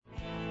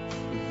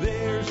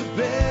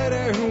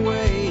better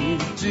way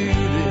to do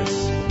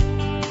this.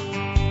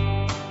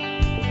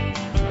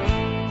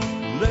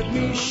 Let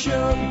me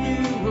show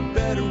you a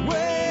better way.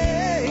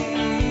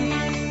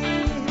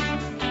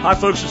 Hi,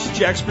 folks. This is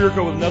Jack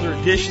Spirko with another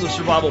edition of the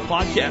Survival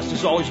Podcast.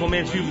 As always, one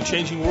man's view of the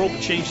changing world, the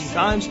changing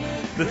times,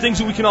 the things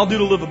that we can all do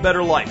to live a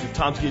better life if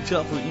times get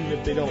tougher, even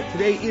if they don't.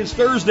 Today is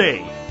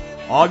Thursday,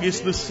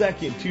 August the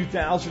 2nd,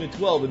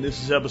 2012, and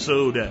this is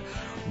episode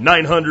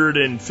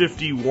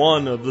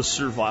 951 of the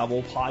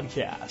Survival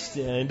Podcast.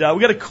 And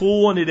we got a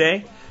cool one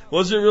today.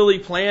 Wasn't really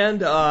planned,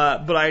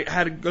 but I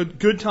had a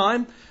good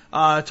time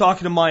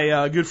talking to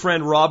my good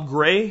friend Rob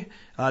Gray,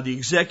 the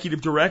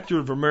executive director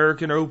of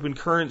American Open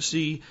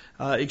Currency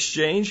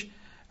Exchange,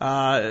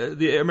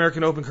 the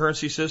American Open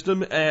Currency System,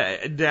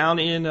 down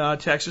in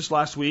Texas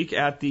last week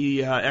at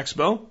the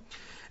Expo.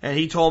 And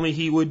he told me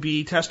he would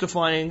be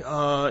testifying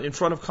in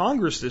front of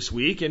Congress this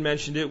week and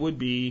mentioned it would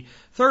be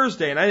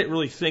Thursday. And I didn't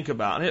really think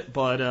about it,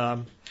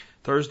 but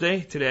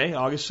Thursday, today,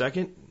 August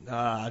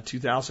 2nd,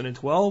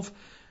 2012,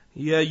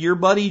 yeah, your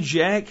buddy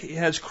Jack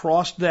has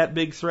crossed that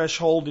big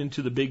threshold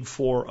into the big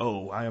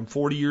 4-0. I am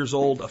 40 years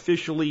old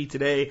officially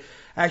today.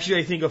 Actually,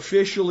 I think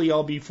officially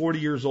I'll be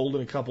 40 years old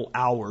in a couple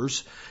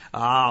hours.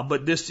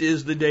 But this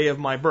is the day of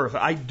my birth.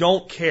 I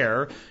don't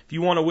care. If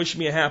you want to wish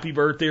me a happy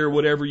birthday or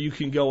whatever, you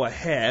can go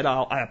ahead.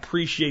 I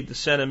appreciate the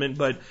sentiment,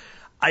 but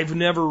I've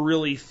never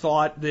really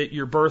thought that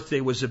your birthday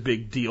was a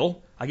big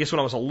deal. I guess when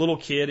I was a little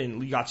kid and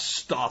we got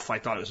stuff, I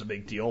thought it was a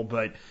big deal,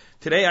 but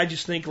today I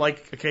just think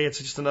like, okay, it's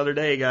just another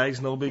day,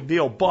 guys, no big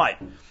deal. But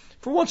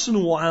for once in a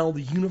while,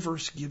 the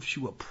universe gives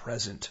you a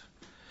present.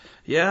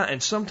 Yeah,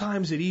 and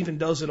sometimes it even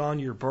does it on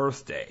your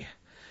birthday.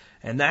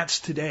 And that's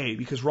today,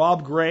 because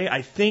Rob Gray,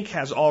 I think,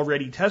 has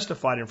already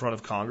testified in front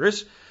of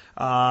Congress.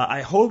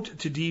 I hoped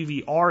to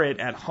DVR it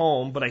at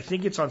home, but I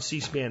think it's on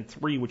C-SPAN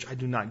 3, which I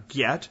do not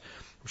get.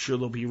 I'm sure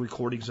there'll be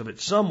recordings of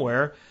it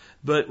somewhere.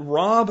 But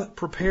Rob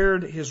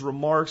prepared his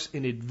remarks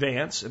in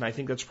advance, and I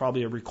think that's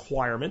probably a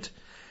requirement,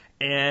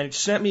 and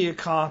sent me a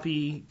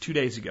copy 2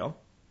 days ago,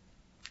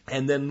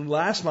 and then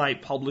last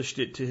night published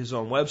it to his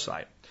own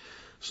website.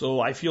 So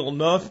I feel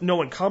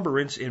no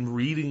encumbrance in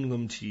reading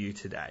them to you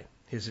today.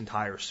 His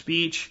entire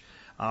speech,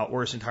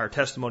 or his entire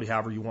testimony,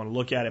 however you want to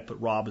look at it,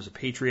 but Rob is a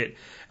patriot,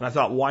 and I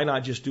thought, why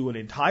not just do an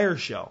entire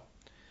show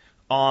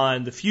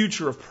on the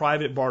future of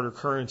private barter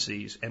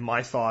currencies and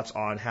my thoughts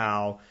on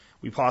how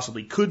we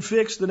possibly could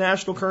fix the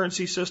national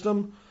currency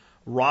system,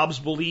 Rob's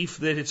belief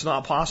that it's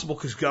not possible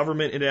because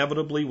government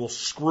inevitably will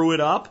screw it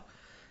up,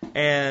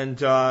 and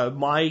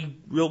my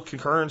real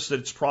concurrence that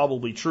it's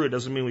probably true. It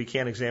doesn't mean we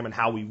can't examine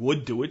how we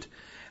would do it.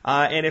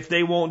 And if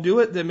they won't do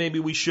it, then maybe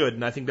we should.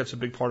 And I think that's a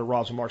big part of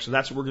Rob's remarks. So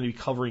that's what we're going to be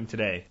covering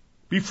today.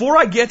 Before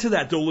I get to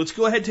that, though, let's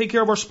go ahead and take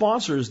care of our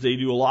sponsors. They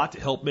do a lot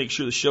to help make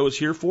sure the show is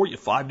here for you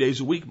 5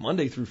 days a week,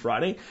 Monday through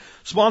Friday.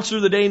 Sponsor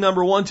of the day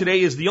number one today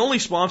is the only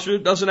sponsor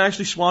that doesn't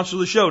actually sponsor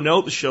the show.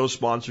 No, the show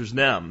sponsors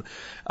them.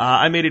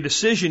 I made a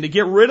decision to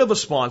get rid of a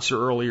sponsor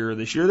earlier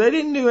this year. They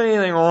didn't do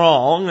anything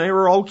wrong. They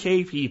were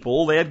okay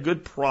people. They had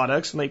good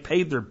products, and they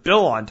paid their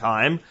bill on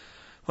time.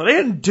 Well, they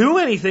didn't do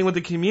anything with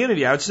the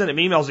community. I would send them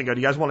emails and go,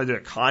 do you guys want to do a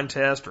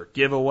contest or a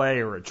giveaway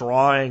or a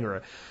drawing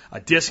or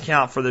a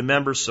discount for the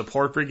members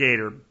support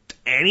brigade or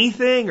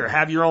anything, or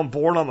have your own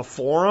board on the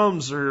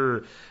forums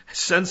or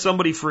send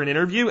somebody for an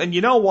interview? And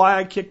you know why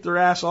I kicked their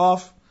ass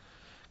off?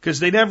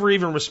 Because they never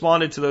even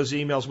responded to those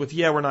emails with,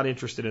 yeah, we're not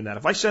interested in that.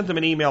 If I sent them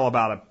an email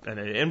about an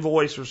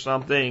invoice or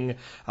something,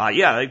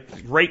 yeah,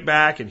 they'd rate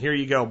back and here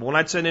you go. But when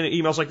I'd send in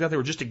emails like that, they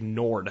were just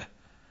ignored.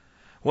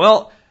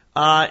 Well,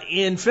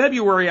 in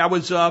February, I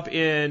was up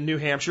in New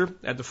Hampshire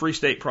at the Free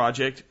State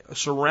Project,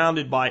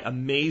 surrounded by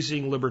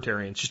amazing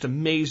libertarians, just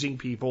amazing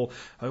people,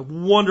 a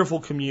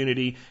wonderful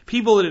community,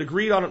 people that had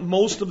agreed on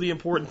most of the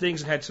important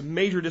things and had some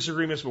major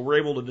disagreements, but were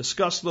able to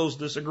discuss those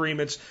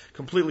disagreements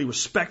completely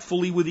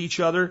respectfully with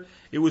each other.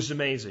 It was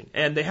amazing.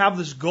 And they have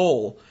this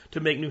goal to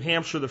make New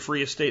Hampshire the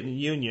freest state in the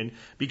union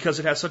because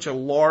it has such a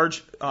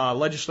large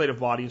legislative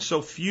body and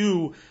so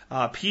few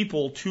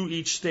people to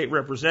each state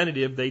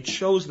representative. They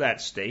chose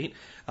that state.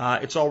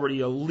 It's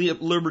already a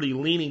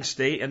liberty-leaning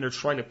state, and they're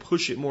trying to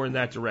push it more in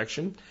that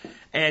direction.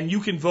 And you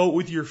can vote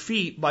with your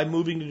feet by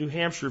moving to New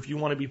Hampshire if you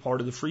want to be part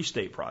of the Free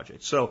State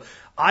Project. So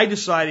I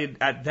decided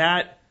at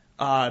that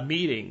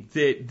meeting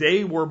that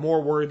they were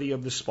more worthy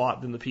of the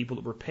spot than the people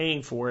that were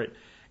paying for it.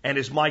 And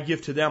as my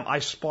gift to them, I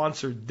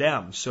sponsored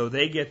them. So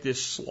they get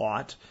this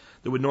slot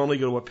that would normally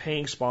go to a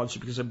paying sponsor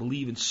because I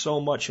believe in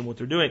so much in what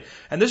they're doing.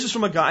 And this is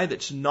from a guy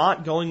that's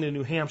not going to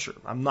New Hampshire.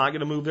 I'm not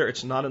going to move there.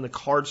 It's not in the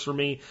cards for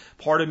me.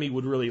 Part of me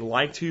would really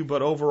like to,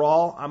 but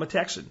overall, I'm a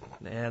Texan.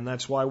 And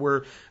that's why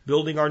we're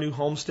building our new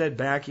homestead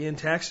back in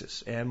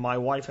Texas. And my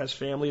wife has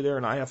family there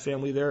and I have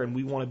family there and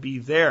we want to be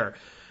there.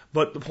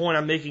 But the point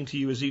I'm making to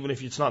you is even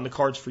if it's not in the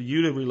cards for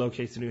you to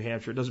relocate to New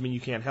Hampshire, it doesn't mean you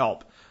can't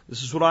help.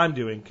 This is what I'm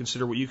doing.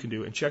 Consider what you can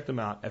do and check them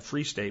out at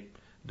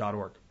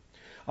freestate.org.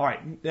 All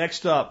right,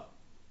 next up.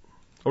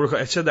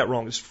 I said that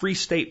wrong. It's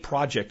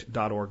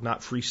freestateproject.org, not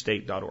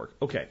freestate.org.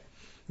 Okay.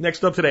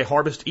 Next up today,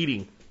 harvest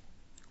eating.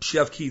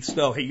 Chef Keith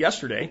Snow. Hey,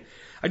 yesterday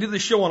I did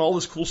this show on all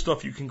this cool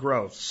stuff you can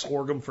grow.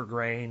 Sorghum for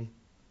grain,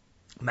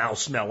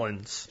 mouse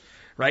melons,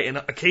 right? And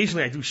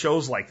occasionally I do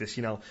shows like this,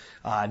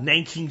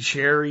 Nanking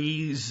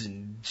cherries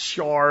and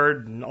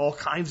chard and all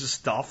kinds of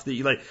stuff that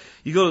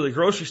you go to the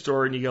grocery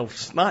store and you go,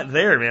 it's not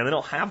there, man. They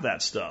don't have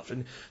that stuff.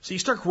 And so you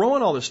start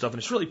growing all this stuff and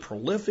it's really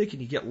prolific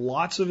and you get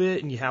lots of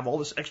it and you have all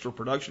this extra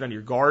production on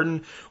your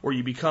garden, or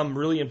you become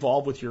really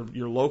involved with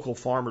your local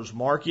farmer's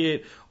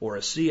market or a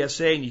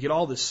CSA and you get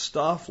all this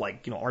stuff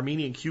like,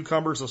 Armenian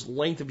cucumbers, this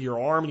length of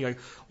your arm, and you're like,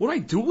 what do I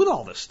do with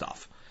all this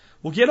stuff?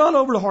 Well, get on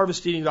over to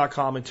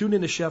harvesteating.com and tune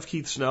in to Chef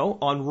Keith Snow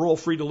on Rural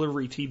Free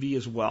Delivery TV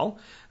as well.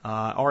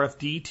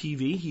 RFD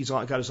TV. He's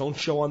got his own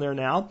show on there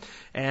now.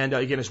 And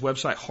again, his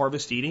website,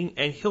 Harvest Eating.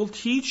 And he'll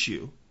teach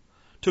you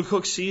to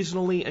cook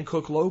seasonally and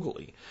cook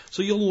locally.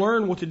 So you'll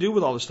learn what to do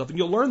with all this stuff. And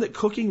you'll learn that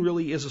cooking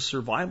really is a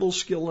survival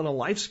skill and a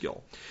life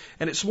skill.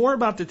 And it's more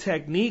about the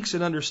techniques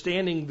and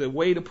understanding the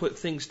way to put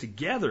things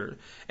together.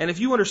 And if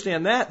you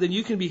understand that, then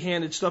you can be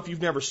handed stuff you've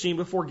never seen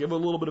before, give it a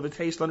little bit of a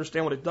taste,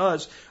 understand what it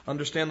does,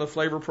 understand the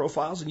flavor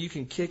profiles, and you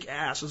can kick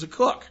ass as a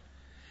cook.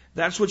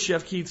 That's what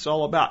Chef Keith's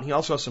all about. And he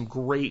also has some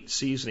great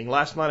seasoning.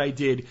 Last night I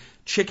did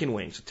chicken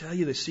wings. I'll tell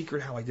you the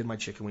secret how I did my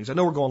chicken wings. I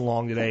know we're going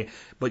long today,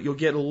 but you'll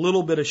get a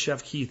little bit of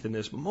Chef Keith in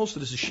this, but most of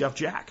this is Chef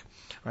Jack.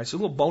 All right, so a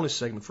little bonus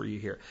segment for you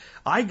here.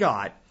 I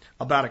got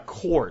about a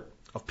quart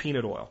of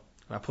peanut oil,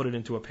 and I put it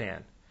into a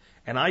pan.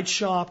 And I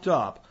chopped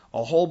up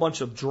a whole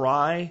bunch of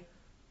dry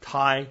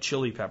Thai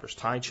chili peppers.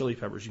 Thai chili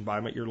peppers. You can buy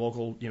them at your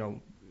local,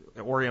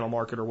 Oriental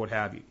market or what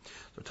have you.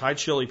 So Thai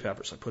chili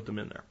peppers, I put them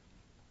in there.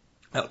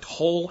 A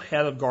whole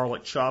head of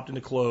garlic chopped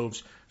into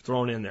cloves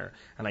thrown in there.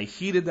 And I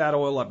heated that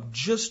oil up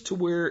just to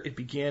where it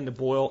began to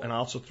boil, and I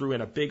also threw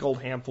in a big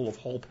old handful of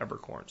whole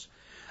peppercorns.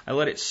 I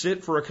let it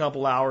sit for a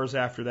couple hours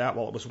after that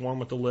while it was warm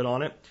with the lid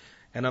on it,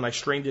 and then I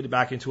strained it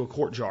back into a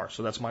quart jar,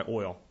 so that's my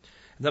oil.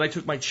 And then I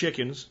took my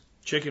chicken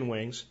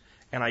wings,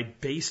 and I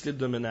basted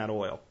them in that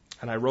oil.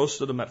 And I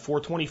roasted them at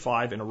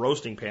 425 in a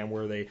roasting pan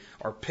where they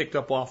are picked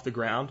up off the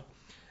ground.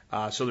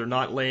 So they're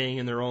not laying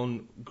in their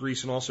own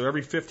grease and oil. So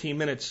every 15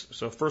 minutes,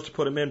 so first to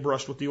put them in,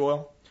 brushed with the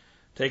oil.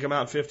 Take them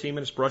out in 15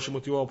 minutes, brush them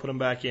with the oil, put them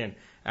back in.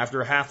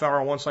 After a half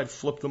hour on one side,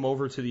 flip them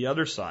over to the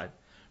other side.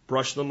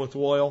 Brush them with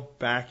oil,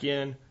 back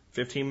in,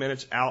 15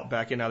 minutes, out,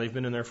 back in. Now they've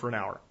been in there for an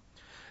hour.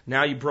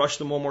 Now you brush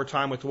them one more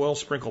time with oil,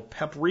 sprinkle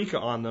paprika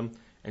on them,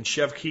 and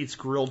Chef Keith's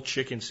grilled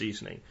chicken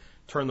seasoning.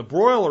 Turn the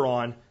broiler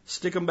on,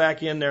 stick them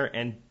back in there,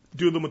 and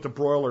do them with the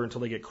broiler until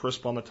they get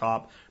crisp on the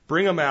top.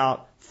 Bring them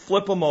out,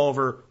 flip them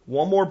over,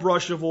 one more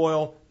brush of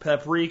oil,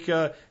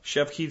 paprika,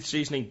 Chef Keith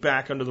seasoning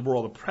back under the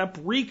broiler. The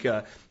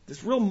paprika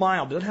is real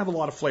mild, doesn't have a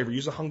lot of flavor.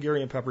 Use a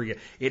Hungarian paprika.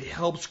 It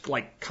helps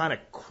kind of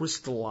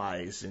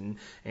crystallize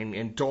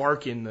and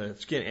darken the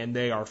skin, and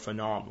they are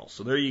phenomenal.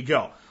 So there you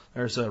go.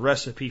 There's a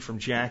recipe from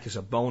Jack as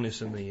a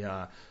bonus in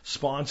the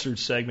sponsored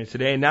segment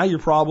today. And now you're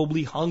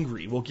probably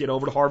hungry. We'll get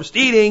over to Harvest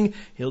Eating.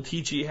 He'll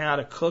teach you how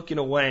to cook in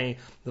a way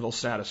that'll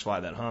satisfy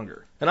that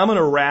hunger. And I'm going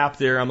to wrap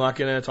there. I'm not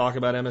going to talk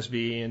about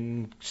MSB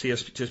and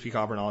CSP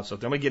copper and all that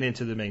stuff. I'm going to get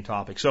into the main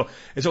topic. So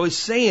as I was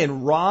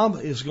saying, Rob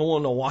is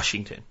going to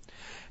Washington.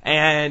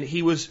 And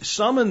he was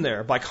summoned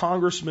there by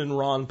Congressman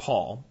Ron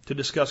Paul to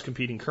discuss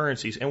competing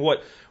currencies. And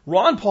what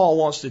Ron Paul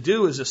wants to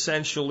do is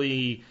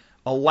essentially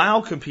allow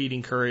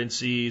competing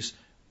currencies,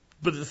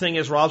 but the thing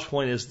is, Rob's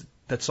point is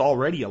that's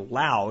already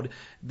allowed.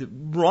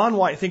 Ron,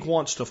 I think,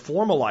 wants to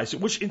formalize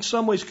it, which in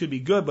some ways could be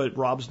good, but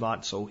Rob's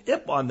not so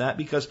hip on that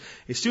because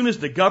as soon as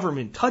the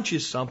government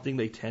touches something,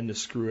 they tend to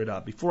screw it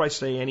up. Before I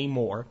say any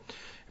more,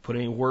 put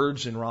any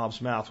words in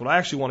Rob's mouth, what I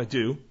actually want to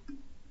do,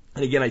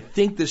 and again, I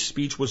think this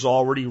speech was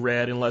already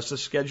read unless the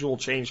schedule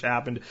change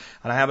happened,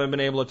 and I haven't been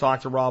able to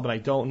talk to Rob, and I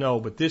don't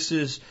know, but this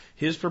is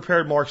his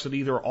prepared remarks that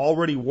either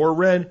already were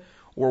read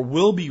or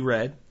will be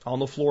read on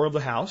the floor of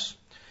the House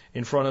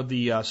in front of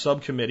the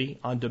subcommittee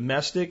on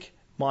domestic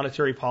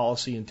monetary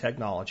policy and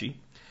technology.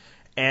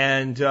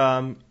 And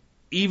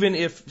even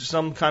if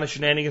some kind of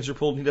shenanigans are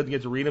pulled and he doesn't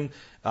get to read them,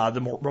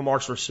 the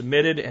remarks were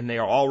submitted and they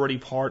are already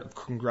part of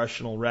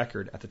congressional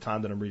record at the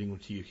time that I'm reading them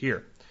to you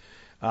here.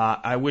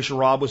 I wish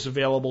Rob was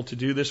available to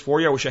do this for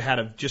you. I wish I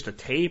had just a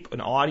tape,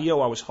 an audio.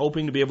 I was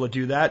hoping to be able to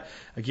do that.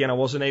 Again, I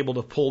wasn't able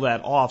to pull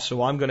that off,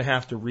 so I'm going to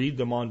have to read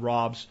them on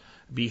Rob's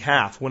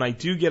behalf. When I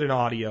do get an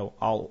audio,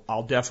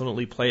 I'll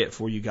definitely play it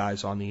for you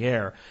guys on the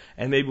air,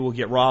 and maybe we'll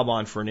get Rob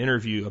on for an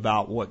interview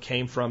about what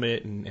came from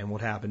it and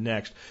what happened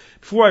next.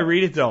 Before I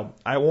read it, though,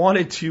 I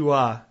wanted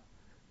to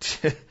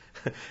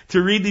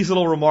to read these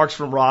little remarks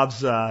from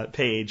Rob's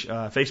page,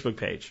 Facebook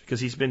page, because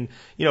he's been,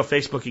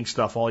 Facebooking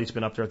stuff while he's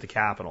been up there at the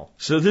Capitol.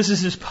 So this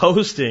is his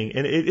posting,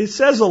 and it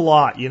says a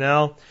lot,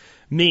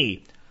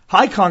 Me.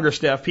 Hi, Congress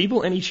staff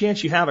people. Any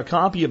chance you have a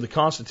copy of the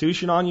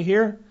Constitution on you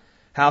here?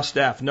 House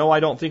staff, no, I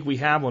don't think we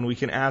have one. We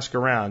can ask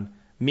around.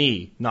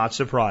 Me, not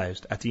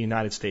surprised, at the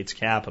United States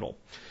Capitol.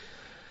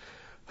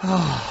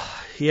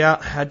 Yeah,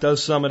 that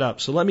does sum it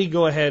up. So let me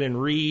go ahead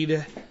and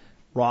read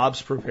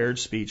Rob's prepared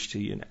speech to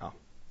you now.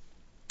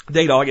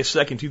 Date August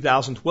 2nd,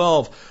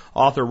 2012.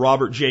 Author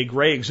Robert J.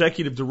 Gray,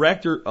 Executive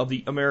Director of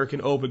the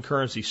American Open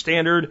Currency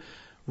Standard.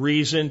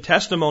 Reason,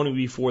 testimony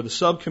before the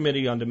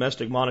Subcommittee on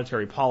Domestic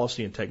Monetary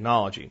Policy and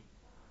Technology.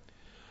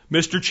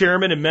 Mr.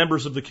 Chairman and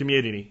members of the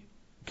committee,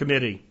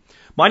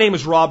 my name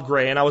is Rob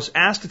Gray, and I was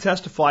asked to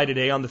testify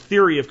today on the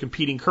theory of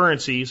competing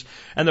currencies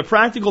and the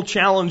practical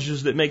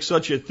challenges that make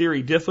such a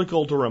theory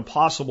difficult or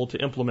impossible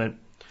to implement.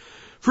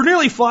 For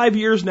nearly 5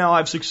 years now,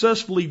 I've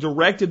successfully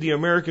directed the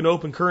American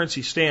Open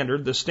Currency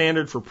Standard, the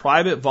standard for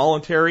private,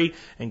 voluntary,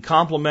 and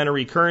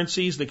complementary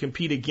currencies that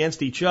compete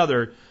against each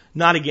other,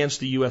 not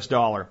against the U.S.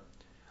 dollar.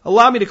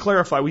 Allow me to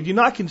clarify, we do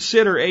not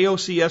consider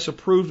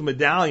AOCS-approved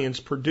medallions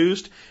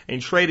produced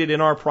and traded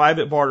in our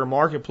private barter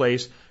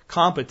marketplace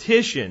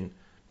competition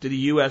to the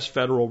U.S.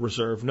 Federal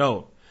Reserve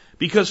note.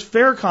 Because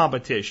fair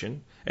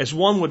competition, as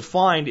one would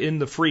find in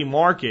the free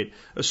market,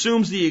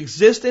 assumes the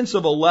existence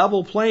of a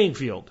level playing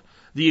field,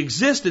 the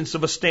existence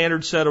of a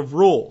standard set of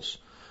rules.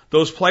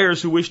 Those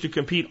players who wish to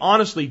compete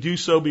honestly do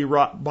so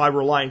by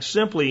relying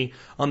simply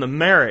on the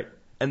merit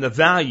and the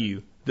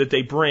value that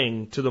they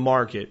bring to the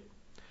market.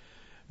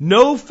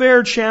 No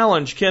fair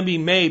challenge can be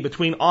made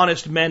between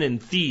honest men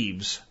and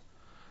thieves.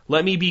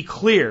 Let me be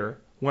clear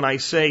when I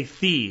say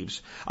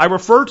thieves. I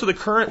refer to the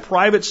current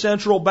private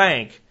central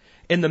bank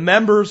and the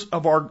members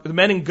of the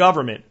men in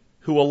government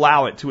who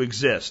allow it to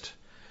exist.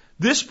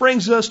 This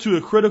brings us to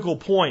a critical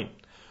point.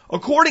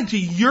 According to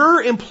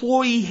your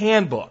employee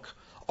handbook,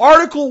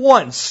 Article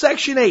 1,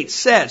 Section 8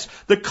 says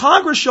the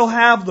Congress shall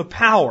have the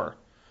power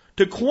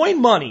to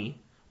coin money,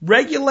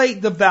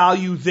 regulate the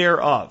value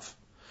thereof.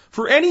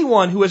 For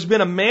anyone who has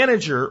been a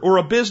manager or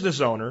a business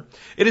owner,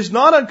 it is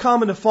not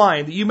uncommon to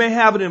find that you may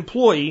have an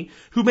employee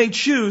who may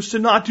choose to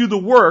not do the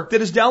work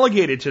that is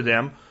delegated to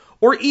them,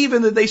 or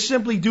even that they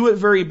simply do it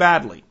very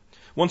badly.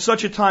 When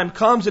such a time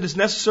comes, it is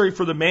necessary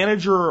for the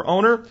manager or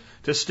owner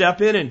to step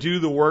in and do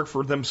the work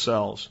for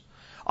themselves.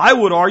 I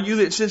would argue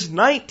that since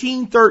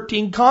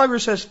 1913,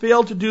 Congress has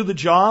failed to do the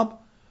job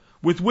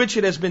with which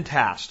it has been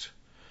tasked.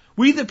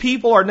 We the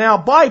people are now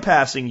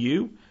bypassing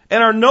you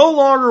and are no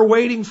longer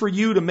waiting for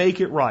you to make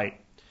it right.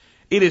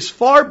 It is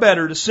far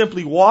better to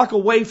simply walk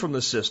away from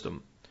the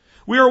system.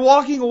 We are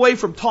walking away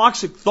from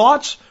toxic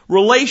thoughts,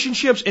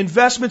 relationships,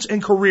 investments,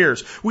 and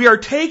careers. We are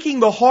taking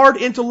the hard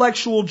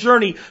intellectual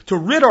journey to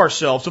rid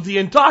ourselves of the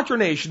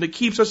indoctrination that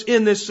keeps us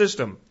in this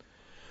system.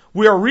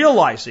 We are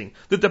realizing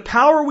that the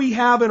power we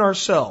have in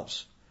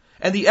ourselves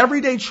and the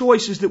everyday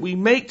choices that we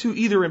make to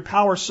either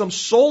empower some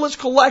soulless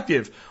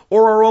collective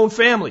or our own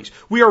families.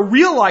 We are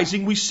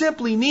realizing we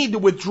simply need to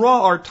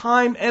withdraw our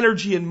time,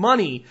 energy, and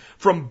money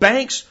from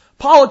banks,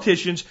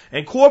 politicians,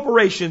 and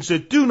corporations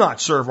that do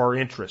not serve our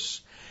interests.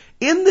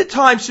 In the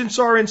time since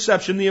our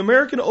inception, the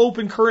American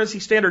Open Currency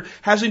Standard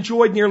has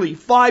enjoyed nearly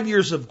 5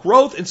 years of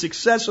growth and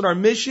success in our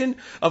mission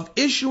of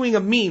issuing a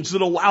means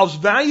that allows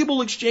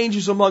valuable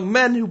exchanges among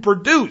men who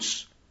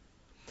produce.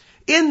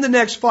 In the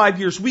next 5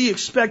 years, we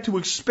expect to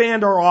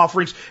expand our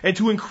offerings and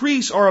to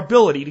increase our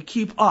ability to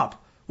keep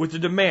up with the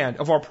demand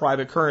of our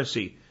private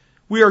currency.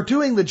 We are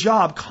doing the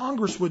job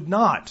Congress would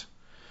not.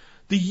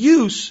 The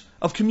use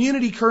of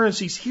community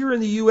currencies here in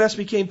the U.S.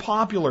 became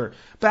popular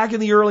back in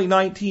the early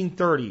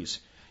 1930s.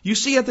 You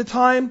see, at the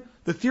time,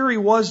 the theory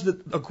was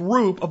that a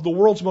group of the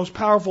world's most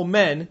powerful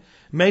men,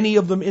 many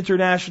of them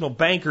international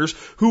bankers,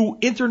 who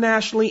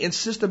internationally and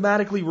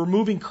systematically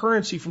removing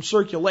currency from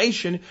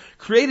circulation,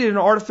 created an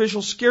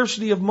artificial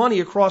scarcity of money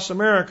across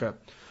America.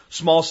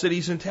 Small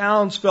cities and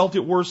towns felt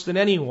it worse than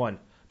anyone,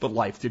 but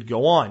life did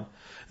go on.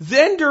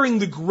 Then, during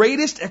the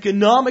greatest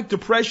economic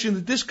depression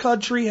that this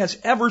country has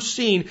ever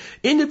seen,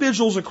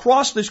 individuals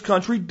across this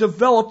country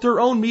developed their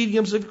own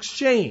mediums of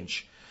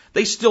exchange.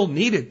 They still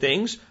needed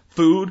things,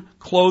 food,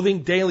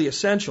 clothing, daily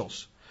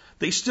essentials.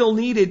 They still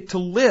needed to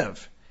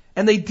live.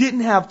 And they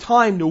didn't have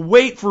time to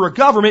wait for a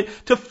government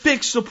to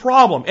fix the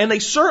problem. And they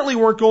certainly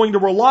weren't going to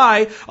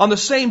rely on the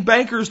same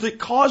bankers that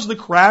caused the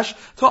crash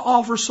to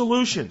offer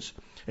solutions.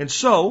 And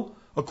so,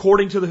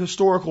 according to the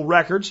historical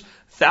records,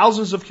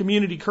 thousands of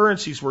community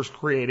currencies were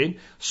created,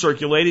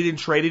 circulated, and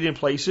traded in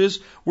places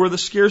where the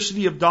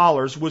scarcity of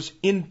dollars was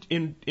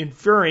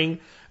interfering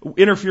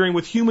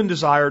with human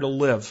desire to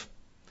live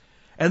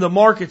and the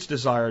market's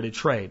desire to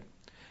trade.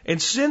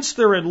 And since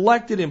their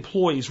elected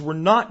employees were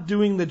not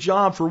doing the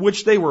job for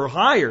which they were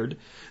hired,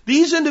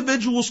 these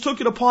individuals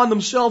took it upon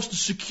themselves to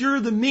secure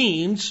the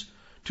means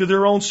to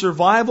their own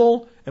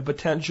survival and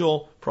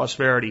potential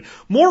prosperity.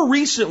 More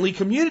recently,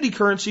 community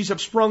currencies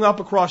have sprung up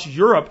across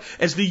Europe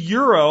as the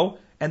euro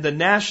and the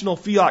national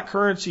fiat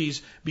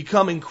currencies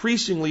become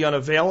increasingly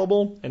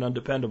unavailable and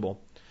undependable.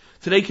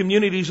 Today,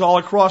 communities all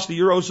across the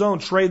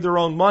Eurozone trade their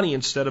own money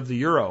instead of the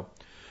euro.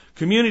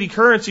 Community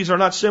currencies are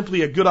not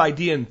simply a good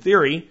idea in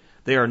theory.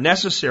 They are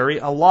necessary,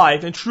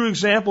 alive, and true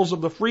examples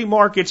of the free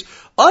market's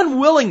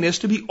unwillingness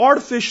to be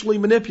artificially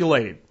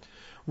manipulated.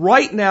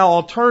 Right now,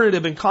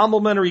 alternative and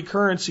complementary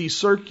currencies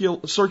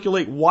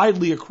circulate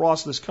widely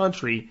across this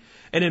country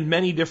and in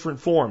many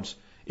different forms.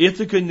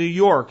 Ithaca, New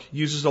York,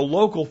 uses a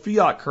local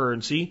fiat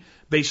currency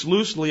based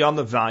loosely on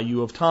the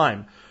value of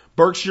time.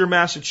 Berkshire,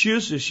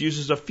 Massachusetts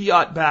uses a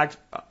fiat-backed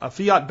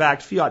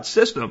fiat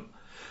system.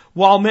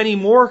 While many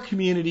more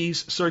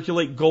communities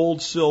circulate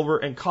gold, silver,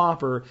 and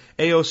copper,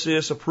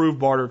 Aocs approved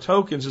barter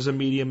tokens as a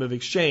medium of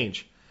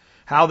exchange.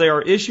 How they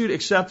are issued,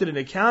 accepted, and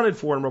accounted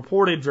for and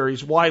reported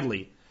varies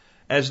widely,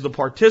 as the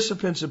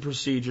participants and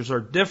procedures are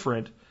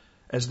different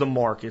as the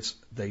markets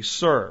they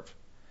serve.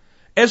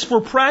 As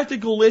for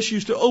practical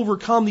issues to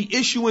overcome the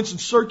issuance and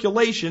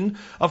circulation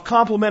of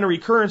complementary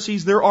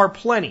currencies, there are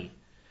plenty.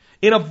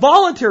 In a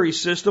voluntary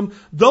system,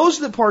 those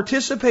that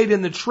participate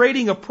in the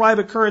trading of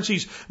private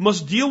currencies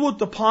must deal with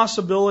the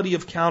possibility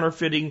of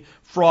counterfeiting,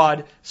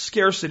 fraud,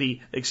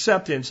 scarcity,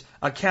 acceptance,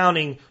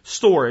 accounting,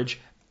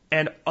 storage,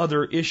 and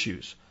other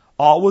issues,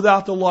 all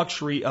without the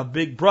luxury of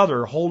Big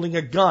Brother holding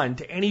a gun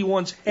to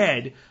anyone's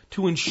head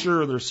to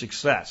ensure their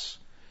success.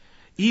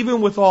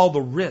 Even with all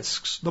the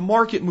risks, the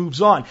market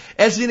moves on.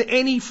 As in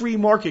any free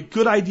market,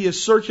 good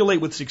ideas circulate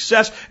with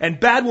success and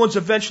bad ones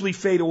eventually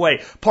fade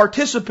away.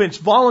 Participants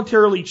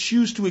voluntarily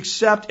choose to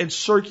accept and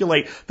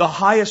circulate the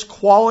highest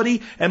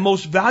quality and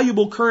most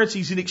valuable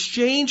currencies in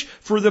exchange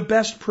for the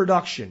best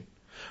production.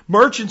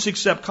 Merchants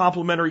accept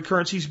complementary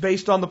currencies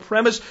based on the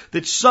premise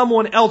that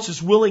someone else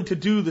is willing to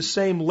do the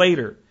same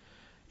later.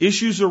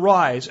 Issues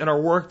arise and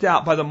are worked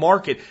out by the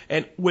market,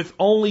 and with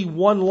only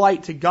one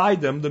light to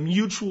guide them, the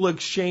mutual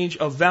exchange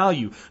of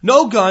value.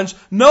 No guns,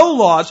 no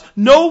laws,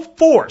 no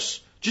force.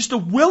 Just a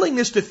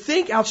willingness to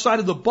think outside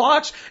of the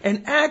box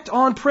and act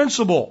on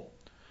principle.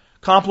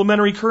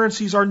 Complementary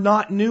currencies are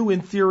not new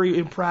in theory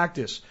and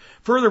practice.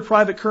 Further,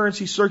 private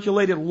currencies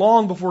circulated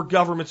long before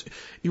governments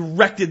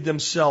erected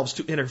themselves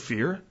to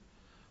interfere.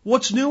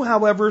 What's new,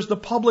 however, is the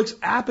public's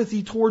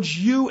apathy towards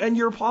you and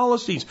your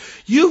policies.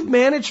 You've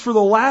managed for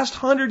the last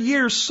 100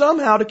 years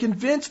somehow to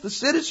convince the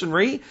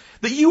citizenry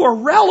that you are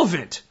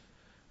relevant.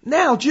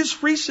 Now,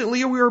 just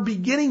recently, we are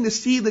beginning to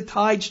see the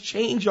tides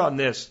change on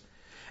this.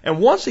 And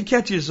once it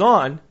catches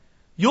on,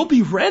 you'll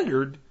be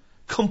rendered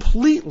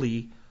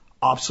completely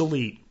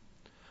obsolete.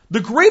 The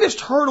greatest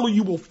hurdle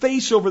you will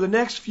face over the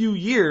next few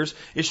years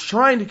is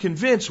trying to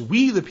convince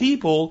we, the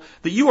people,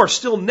 that you are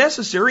still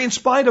necessary in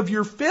spite of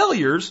your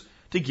failures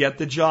to get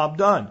the job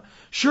done.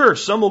 Sure,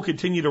 some will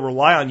continue to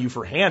rely on you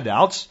for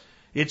handouts.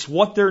 It's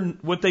what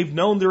they've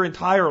known their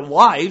entire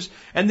lives,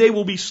 and they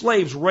will be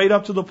slaves right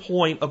up to the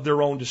point of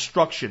their own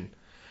destruction.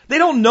 They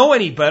don't know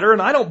any better,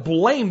 and I don't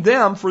blame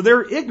them for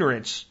their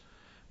ignorance.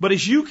 But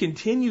as you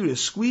continue to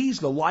squeeze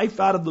the life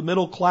out of the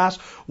middle class,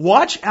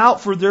 watch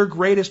out for their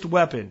greatest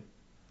weapon,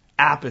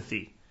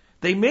 apathy.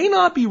 They may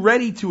not be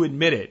ready to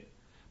admit it,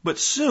 but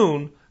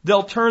soon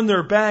they'll turn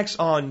their backs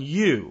on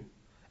you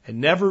and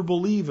never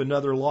believe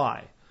another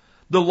lie.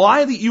 The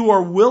lie that you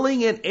are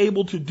willing and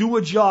able to do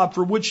a job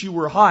for which you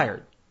were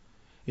hired.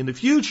 In the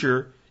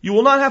future, you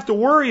will not have to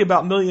worry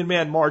about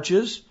million-man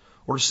marches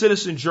or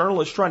citizen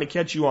journalists trying to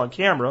catch you on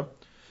camera.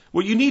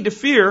 What you need to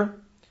fear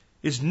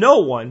is no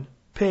one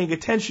paying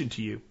attention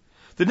to you.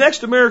 The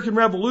next American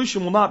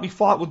Revolution will not be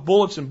fought with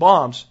bullets and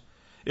bombs.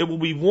 It will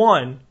be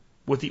won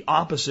with the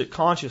opposite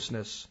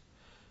consciousness.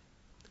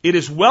 It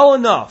is well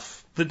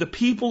enough that the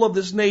people of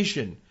this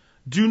nation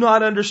do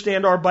not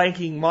understand our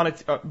banking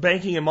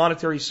and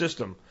monetary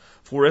system.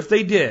 For if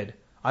they did,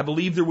 I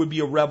believe there would be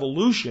a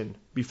revolution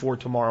before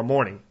tomorrow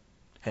morning.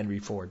 Henry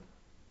Ford.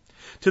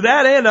 To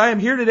that end, I am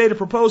here today to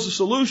propose a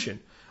solution.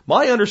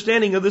 My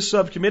understanding of this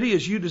subcommittee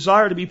is you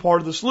desire to be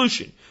part of the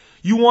solution.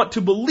 You want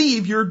to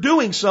believe you're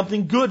doing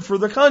something good for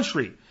the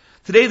country.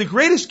 Today, the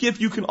greatest gift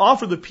you can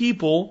offer the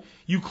people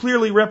you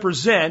clearly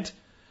represent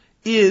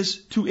is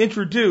to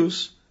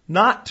introduce,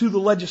 not to the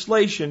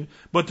legislation,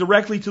 but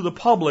directly to the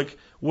public,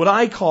 what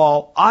I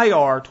call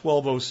IR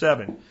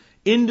 1207,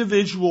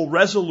 Individual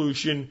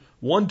Resolution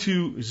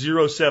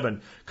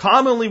 1207,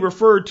 commonly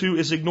referred to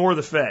as Ignore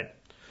the Fed.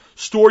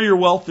 Store your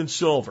wealth in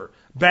silver.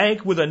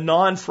 Bank with a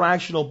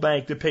non-fractional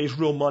bank that pays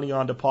real money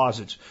on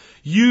deposits.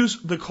 Use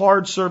the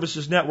card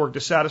services network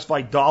to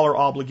satisfy dollar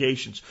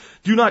obligations.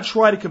 Do not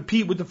try to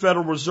compete with the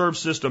Federal Reserve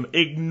System.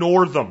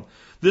 Ignore them.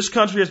 This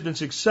country has been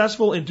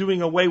successful in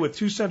doing away with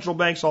two central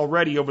banks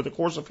already over the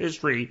course of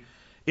history.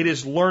 It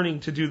is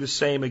learning to do the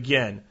same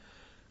again.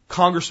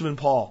 Congressman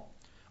Paul,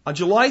 on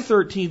July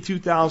 13,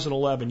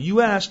 2011,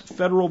 you asked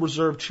Federal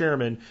Reserve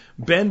Chairman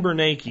Ben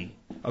Bernanke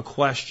a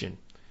question.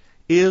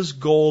 Is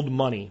gold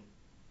money?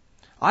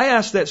 I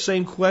ask that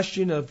same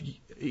question of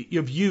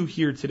you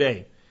here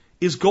today.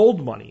 Is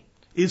gold money?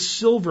 Is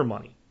silver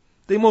money?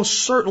 They most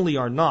certainly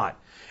are not.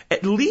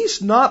 At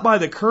least not by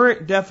the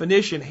current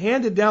definition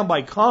handed down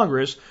by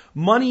Congress,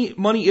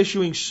 money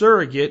issuing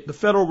surrogate, the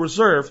Federal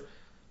Reserve.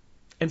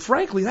 And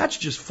frankly, that's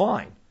just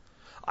fine.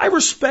 I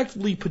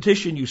respectfully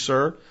petition you,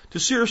 sir, to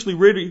seriously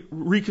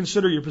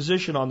reconsider your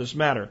position on this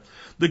matter.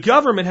 The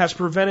government has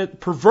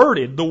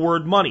perverted the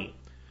word money.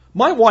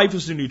 My wife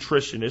is a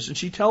nutritionist, and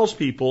she tells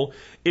people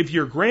if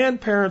your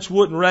grandparents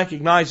wouldn't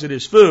recognize it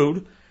as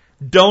food,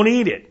 don't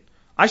eat it.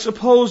 I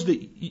suppose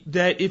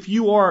that if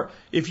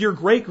your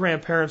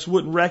great-grandparents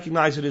wouldn't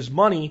recognize it as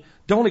money,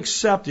 don't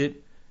accept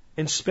it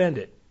and spend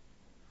it.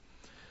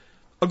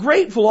 A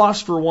great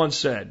philosopher once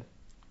said,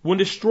 When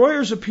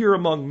destroyers appear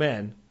among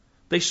men,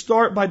 they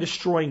start by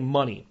destroying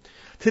money.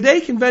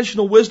 Today,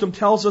 conventional wisdom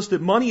tells us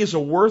that money is a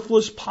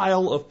worthless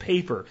pile of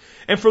paper.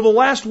 And for the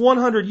last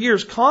 100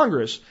 years,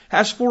 Congress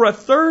has for a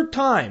third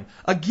time,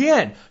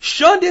 again,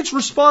 shunned its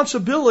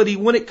responsibility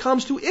when it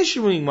comes to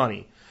issuing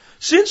money.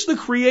 Since the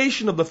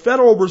creation of the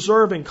Federal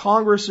Reserve and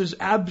Congress's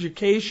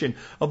abdication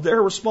of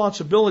their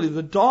responsibility,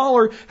 the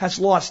dollar has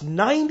lost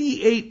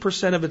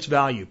 98% of its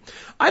value.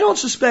 I don't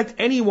suspect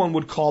anyone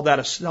would call that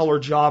a stellar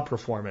job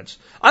performance.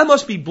 I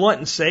must be blunt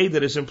and say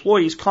that as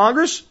employees,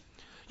 Congress,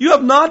 you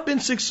have not been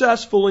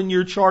successful in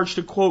your charge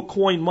to, quote,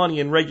 coin money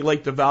and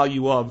regulate the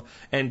value of,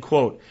 end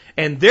quote.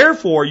 And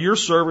therefore, your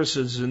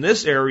services in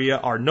this area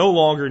are no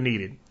longer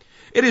needed.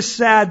 It is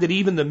sad that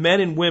even the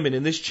men and women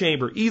in this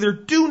chamber either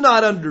do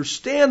not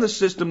understand the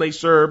system they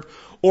serve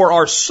or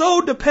are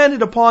so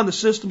dependent upon the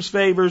system's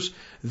favors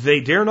they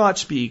dare not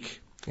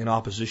speak in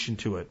opposition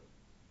to it.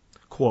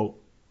 Quote,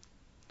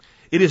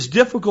 it is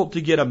difficult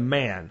to get a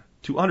man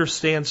to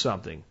understand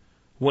something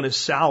when his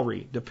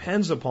salary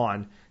depends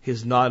upon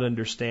his not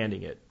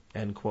understanding it.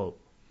 End quote.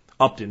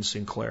 Upton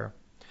Sinclair.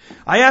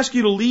 I ask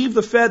you to leave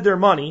the Fed their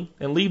money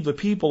and leave the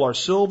people our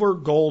silver,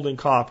 gold, and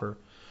copper.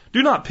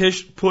 Do not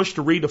push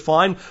to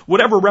redefine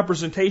whatever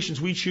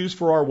representations we choose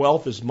for our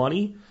wealth as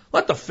money.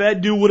 Let the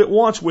Fed do what it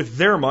wants with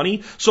their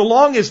money, so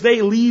long as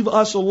they leave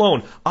us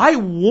alone. I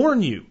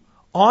warn you,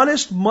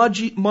 honest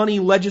money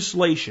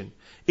legislation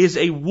is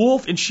a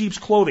wolf in sheep's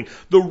clothing.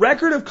 The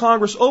record of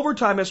Congress over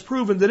time has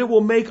proven that it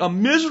will make a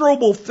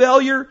miserable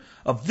failure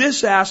of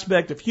this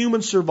aspect of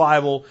human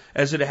survival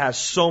as it has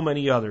so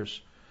many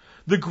others.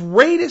 The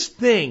greatest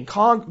thing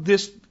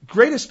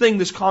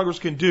this Congress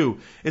can do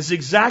is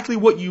exactly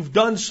what you've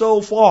done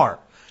so far.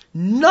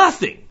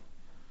 Nothing.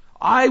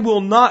 I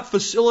will not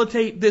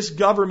facilitate this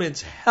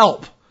government's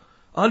help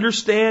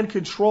understand,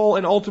 control,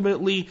 and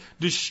ultimately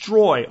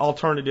destroy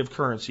alternative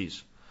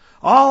currencies.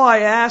 All I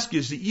ask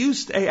is that you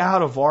stay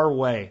out of our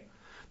way.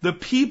 The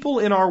people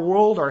in our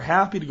world are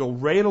happy to go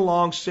right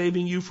along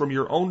saving you from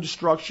your own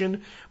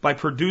destruction by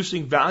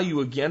producing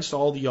value against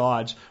all the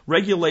odds,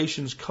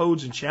 regulations,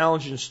 codes, and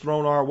challenges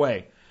thrown our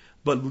way.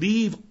 But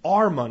leave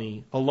our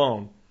money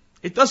alone.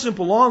 It doesn't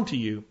belong to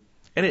you,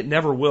 and it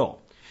never will.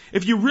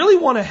 If you really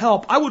want to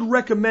help, I would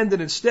recommend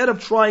that instead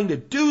of trying to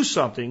do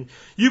something,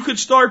 you could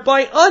start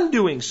by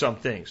undoing some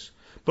things.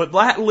 But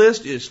that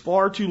list is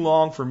far too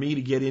long for me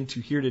to get into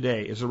here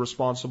today. As a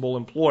responsible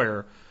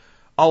employer,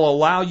 I'll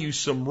allow you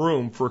some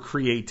room for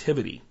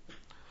creativity.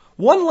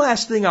 One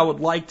last thing I would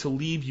like to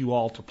leave you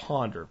all to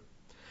ponder.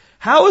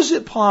 How is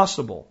it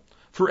possible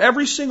for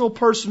every single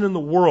person in the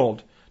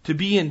world to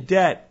be in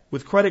debt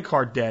with credit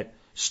card debt,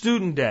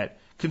 student debt,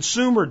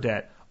 consumer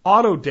debt,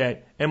 auto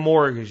debt, and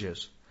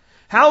mortgages?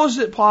 How is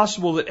it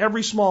possible that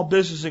every small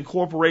business and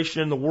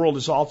corporation in the world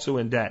is also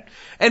in debt?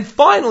 And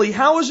finally,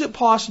 how is it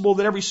possible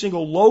that every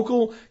single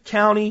local,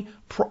 county,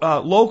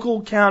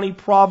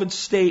 province,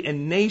 state,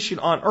 and nation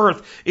on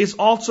earth is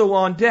also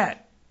on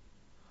debt?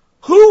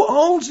 Who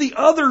owns the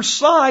other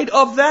side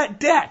of that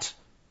debt?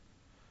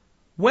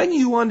 When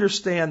you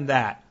understand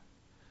that,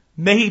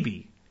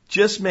 maybe,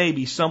 just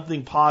maybe,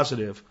 something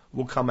positive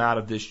will come out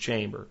of this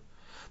chamber.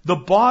 The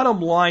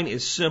bottom line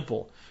is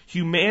simple.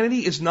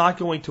 Humanity is not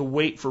going to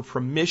wait for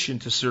permission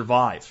to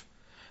survive.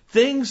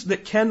 Things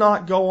that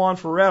cannot go on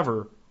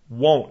forever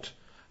won't.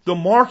 The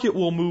market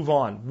will move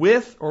on,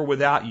 with or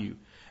without you.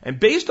 And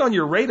based on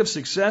your rate of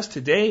success to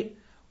date,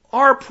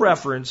 our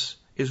preference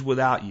is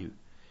without you.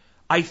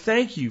 I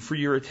thank you for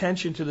your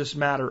attention to this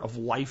matter of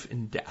life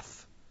and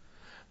death.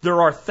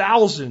 There are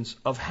thousands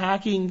of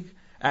hacking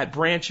at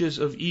branches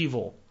of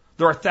evil.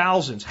 There are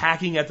thousands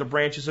hacking at the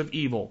branches of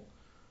evil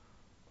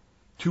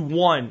to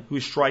one who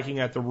is striking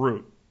at the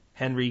root.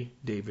 Henry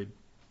David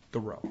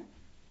Thoreau.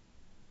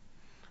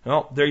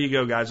 Well, there you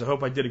go, guys. I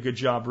hope I did a good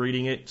job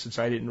reading it. Since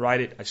I didn't write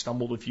it, I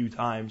stumbled a few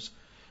times.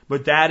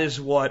 But that is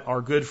what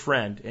our good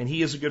friend, and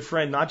he is a good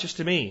friend not just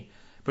to me,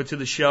 but to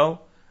the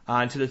show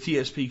and to the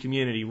TSP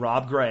community,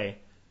 Rob Gray,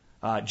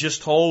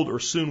 just told or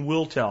soon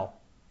will tell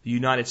the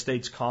United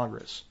States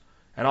Congress.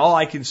 And all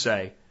I can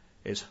say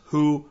is,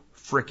 who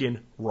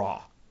frickin'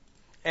 raw.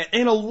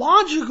 And a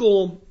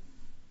logical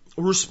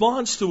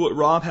response to what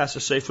Rob has to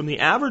say from the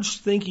average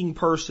thinking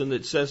person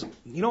that says,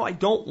 I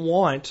don't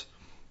want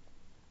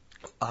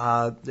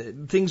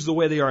things the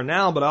way they are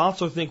now, but I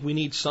also think we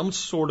need some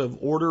sort of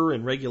order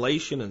and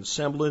regulation and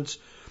semblance.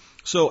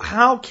 So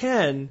how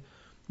can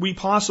we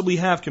possibly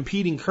have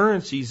competing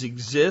currencies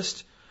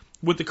exist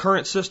with the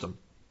current system?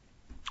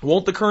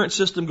 Won't the current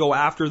system go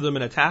after them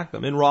and attack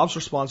them? And Rob's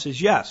response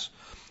is yes.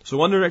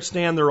 So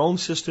understand their own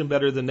system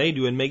better than they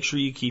do and make sure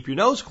you keep your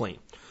nose clean.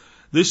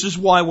 This is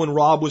why when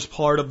Rob was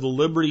part of the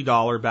Liberty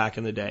Dollar back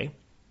in the day,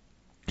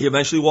 he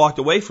eventually walked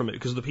away from it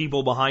because the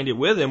people behind it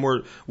with him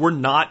were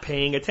not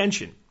paying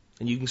attention.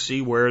 And you can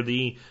see where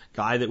the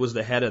guy that was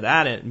the head of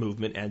that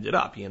movement ended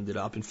up. He ended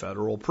up in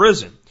federal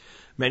prison.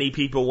 Many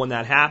people, when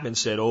that happened,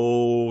 said,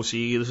 oh,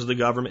 see, this is the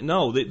government.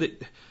 No,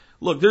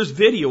 look, there's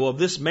video of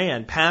this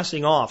man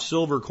passing off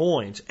silver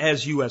coins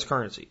as U.S.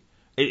 currency.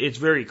 It's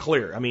very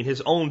clear. I mean,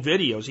 his own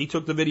videos, he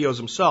took the videos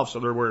himself, so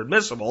they were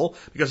admissible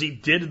because he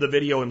did the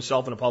video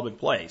himself in a public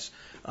place.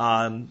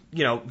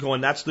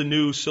 Going, that's the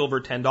new silver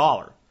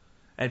 $10.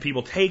 And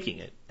people taking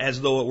it as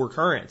though it were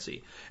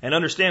currency. And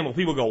understand when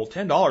people go, well,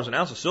 $10, an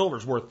ounce of silver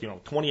is worth,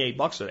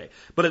 $28 today.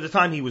 But at the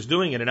time he was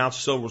doing it, an ounce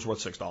of silver was worth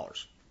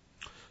 $6.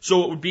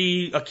 So it would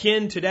be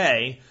akin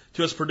today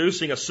to us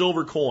producing a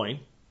silver coin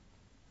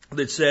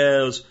that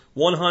says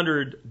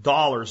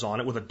 $100 on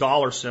it with a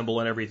dollar symbol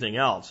and everything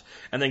else,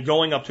 and then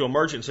going up to a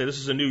merchant and say, this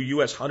is a new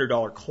US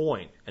 $100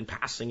 coin, and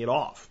passing it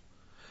off.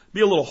 It'd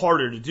be a little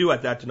harder to do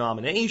at that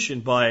denomination,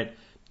 but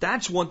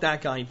that's what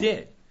that guy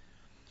did.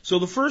 So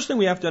the first thing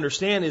we have to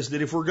understand is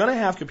that if we're going to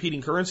have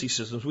competing currency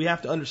systems, we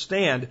have to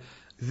understand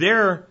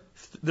their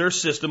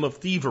system of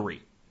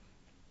thievery.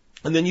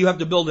 And then you have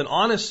to build an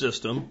honest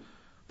system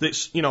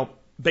that,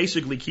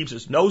 basically keeps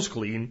its nose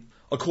clean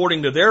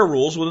according to their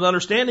rules with an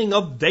understanding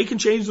of they can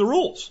change the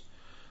rules.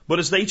 But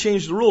as they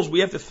change the rules, we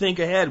have to think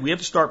ahead. We have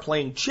to start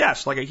playing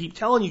chess. Like I keep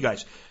telling you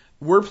guys,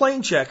 we're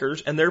playing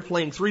checkers and they're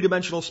playing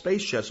three-dimensional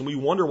space chess, and we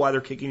wonder why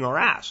they're kicking our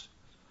ass.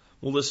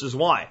 Well, this is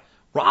why.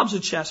 Rob's a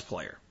chess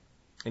player,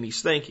 and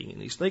he's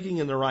thinking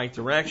in the right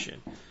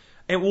direction.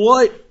 And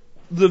what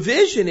the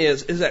vision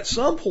is at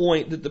some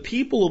point that the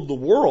people of the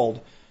world,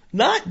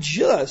 not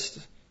just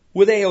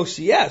with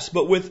AOCS,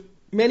 but with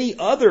many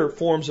other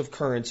forms of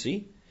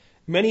currency,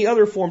 many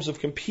other forms of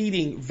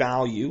competing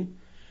value,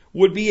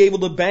 would be able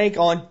to bank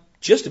on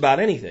just about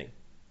anything.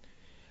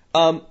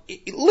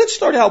 Let's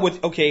start out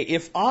with, okay,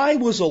 if I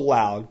was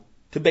allowed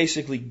to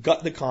basically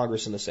gut the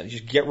Congress and the Senate,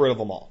 just get rid of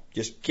them all.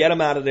 Just get them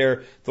out of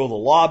there, throw the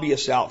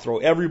lobbyists out, throw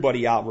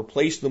everybody out,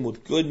 replace them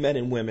with good men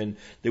and women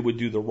that would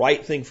do the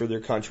right thing for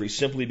their country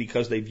simply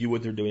because they view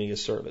what they're doing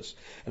as service.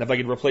 And if I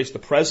could replace the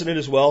president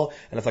as well,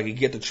 and if I could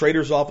get the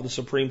traitors off of the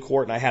Supreme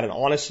Court and I had an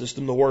honest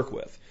system to work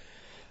with.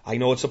 I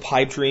know it's a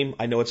pipe dream.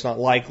 I know it's not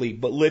likely,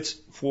 but let's,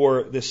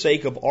 for the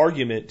sake of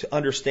argument, to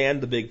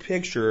understand the big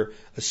picture,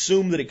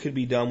 assume that it could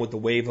be done with the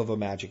wave of a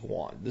magic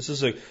wand. This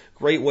is a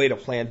great way to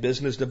plan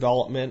business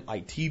development,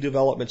 IT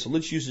development, so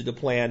let's use it to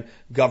plan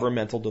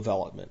governmental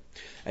development.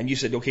 And you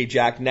said, okay,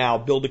 Jack, now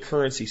build a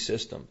currency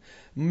system.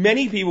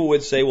 Many people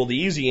would say, well, the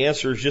easy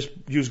answer is just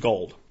use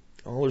gold.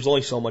 Well, there's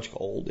only so much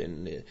gold,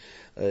 and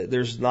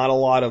there's not a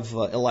lot of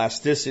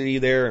elasticity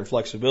there and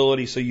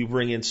flexibility, so you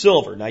bring in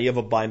silver. Now you have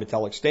a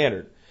bimetallic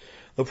standard.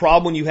 The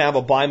problem when you have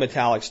a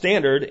bimetallic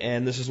standard,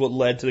 and this is what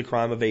led to the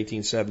crime of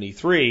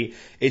 1873,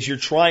 is you're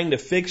trying to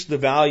fix the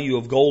value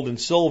of gold and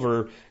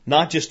silver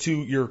not just to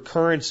your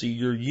currency,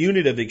 your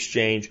unit of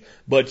exchange,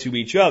 but to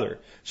each other.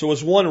 So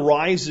as one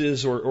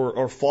rises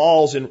or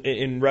falls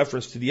in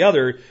reference to the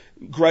other,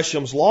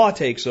 Gresham's law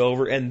takes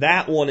over, and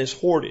that one is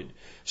hoarded.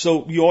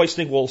 So you always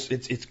think, well,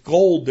 it's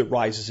gold that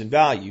rises in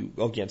value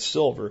against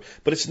silver,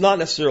 but it's not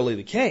necessarily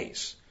the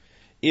case.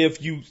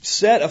 If you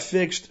set a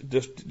fixed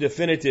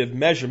definitive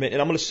measurement,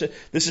 and I'm going to say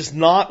this is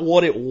not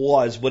what it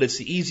was, but it's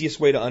the easiest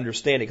way to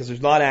understand it because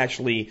there's not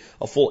actually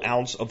a full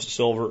ounce of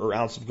silver or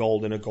ounce of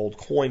gold in a gold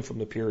coin from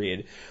the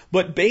period.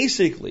 But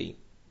basically,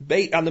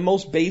 on the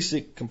most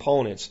basic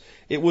components,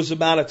 it was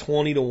about a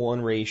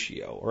 20-to-1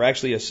 ratio, or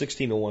actually a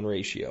 16-to-1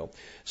 ratio,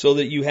 so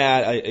that you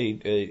had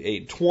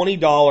a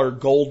 $20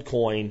 gold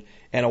coin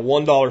and a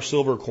 $1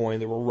 silver coin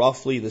that were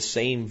roughly the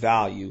same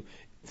value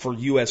for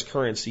U.S.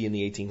 currency in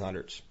the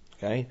 1800s.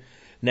 Okay.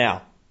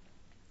 Now,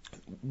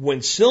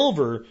 when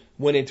silver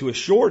went into a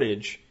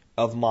shortage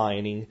of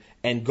mining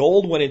and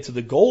gold went into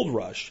the gold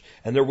rush,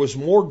 and there was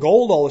more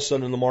gold all of a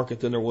sudden in the market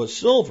than there was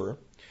silver,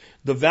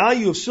 the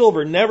value of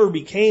silver never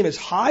became as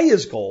high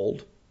as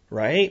gold,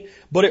 right?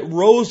 But it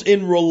rose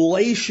in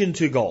relation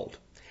to gold.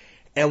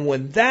 And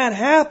when that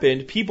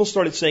happened, people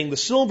started saying the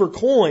silver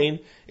coin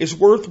is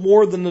worth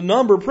more than the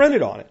number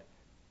printed on it,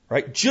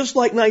 right? Just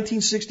like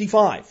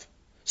 1965.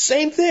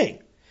 Same thing.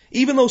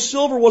 Even though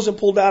silver wasn't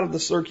pulled out of the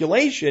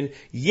circulation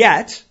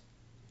yet,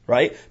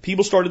 right,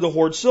 people started to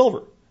hoard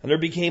silver. And there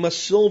became a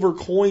silver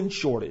coin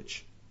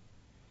shortage.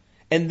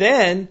 And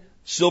then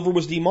silver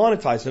was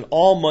demonetized and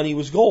all money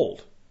was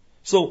gold.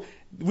 So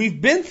we've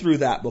been through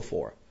that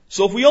before.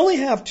 So if we only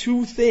have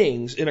two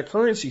things in a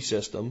currency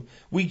system,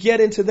 we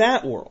get into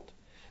that world.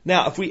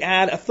 Now, if we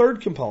add a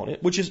third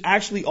component, which has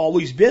actually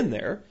always been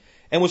there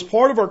and was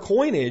part of our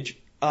coinage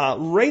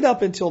right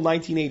up until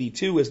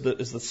 1982 as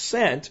the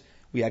cent,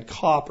 we had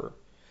copper.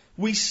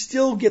 We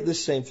still get the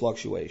same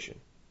fluctuation.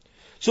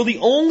 So the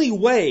only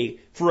way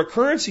for a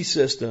currency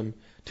system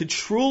to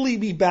truly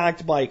be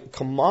backed by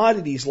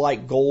commodities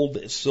like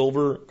gold,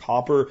 silver,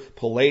 copper,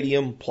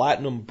 palladium,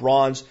 platinum,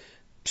 bronze,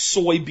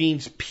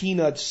 soybeans,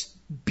 peanuts,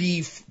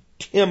 beef,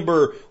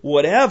 timber,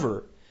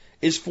 whatever,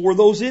 is for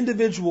those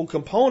individual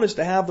components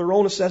to have their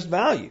own assessed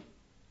value.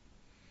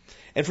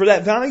 And for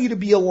that value to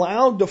be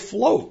allowed to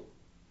float.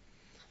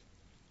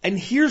 And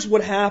here's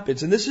what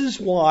happens, and this is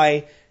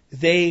why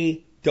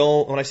they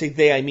don't, when I say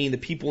they, I mean the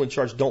people in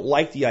charge don't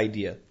like the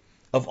idea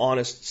of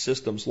honest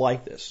systems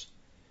like this.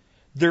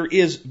 There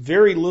is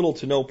very little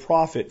to no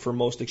profit for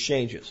most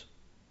exchanges.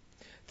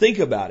 Think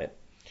about it.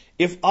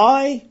 If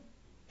I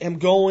am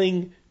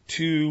going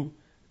to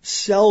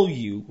sell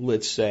you,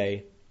 let's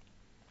say,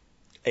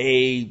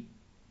 a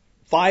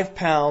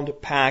 5-pound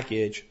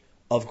package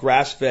of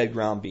grass-fed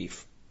ground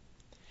beef,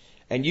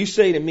 and you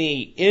say to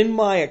me, in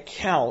my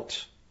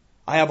account,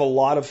 I have a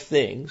lot of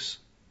things,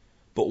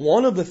 but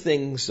one of the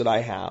things that I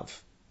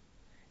have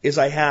is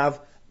I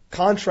have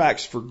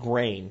contracts for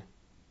grain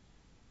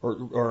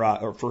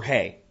or for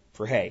hay,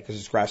 because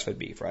it's grass-fed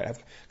beef, right? I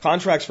have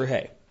contracts for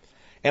hay.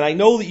 And I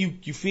know that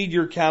you feed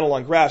your cattle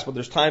on grass, but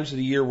there's times of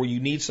the year where you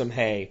need some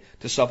hay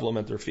to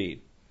supplement their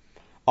feed.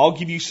 I'll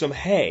give you some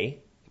hay,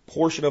 a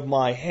portion of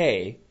my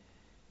hay,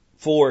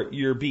 for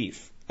your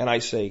beef. And I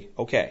say,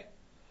 okay,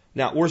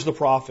 now where's the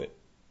profit?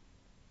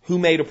 Who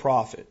made a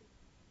profit?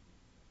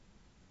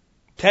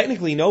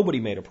 Technically, nobody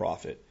made a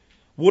profit.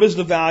 What is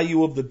the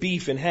value of the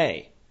beef and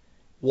hay?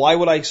 Why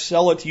would I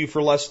sell it to you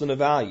for less than the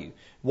value?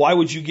 Why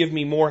would you give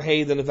me more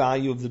hay than the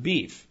value of the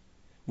beef?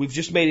 We've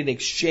just made an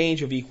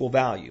exchange of equal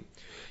value.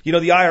 You know,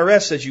 the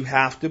IRS says you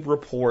have to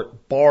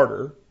report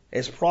barter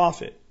as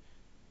profit.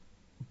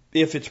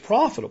 If it's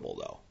profitable,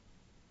 though.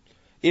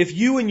 If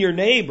you and your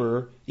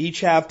neighbor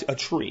each have a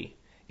tree,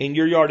 and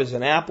your yard is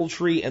an apple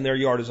tree and their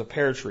yard is a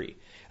pear tree,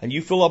 and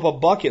you fill up a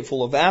bucket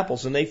full of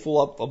apples and they fill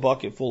up a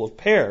bucket full of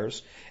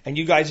pears, and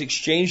you guys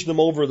exchange them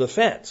over the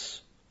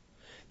fence,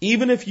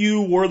 even if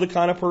you were the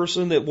kind of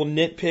person that will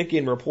nitpick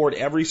and report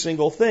every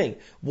single thing,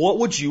 what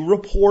would you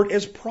report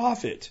as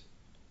profit?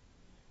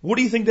 What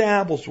do you think the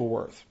apples were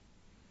worth?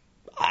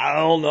 I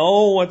don't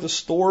know, at the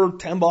store,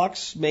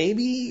 $10,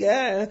 maybe,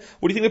 yeah.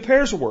 What do you think the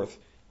pears are worth?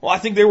 Well, I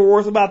think they were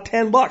worth about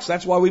 $10.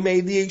 That's why we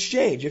made the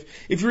exchange.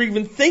 If you're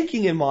even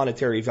thinking in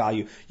monetary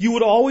value, you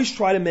would always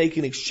try to make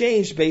an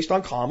exchange based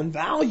on common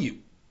value.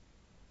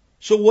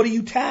 So what do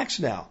you tax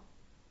now?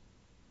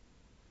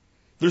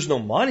 There's no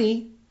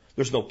money.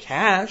 There's no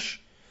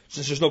cash.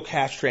 Since there's no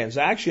cash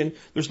transaction,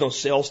 there's no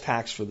sales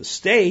tax for the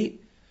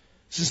state.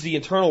 Since the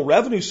Internal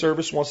Revenue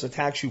Service wants to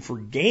tax you for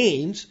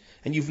gains,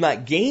 and you've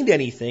not gained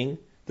anything,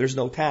 there's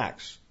no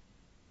tax.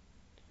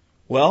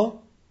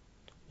 Well,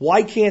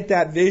 why can't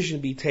that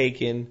vision be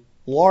taken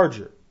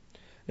larger?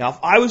 Now, if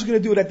I was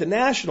going to do it at the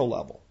national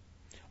level,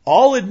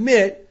 I'll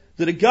admit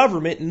that a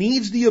government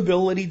needs the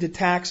ability to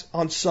tax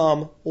on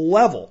some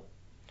level.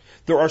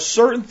 There are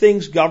certain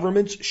things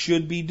governments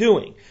should be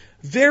doing.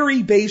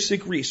 Very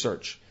basic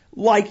research.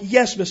 Like,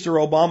 yes, Mr.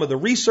 Obama, the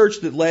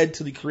research that led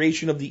to the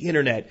creation of the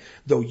internet,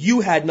 though you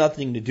had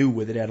nothing to do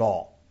with it at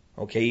all.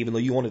 Okay, even though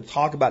you wanted to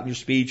talk about in your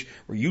speech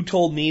where you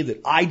told me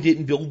that I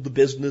didn't build the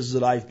business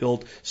that I've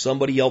built,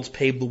 somebody else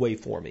paved the way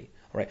for me.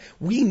 All right,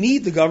 we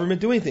need the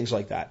government doing things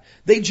like that.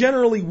 They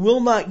generally will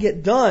not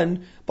get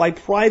done by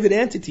private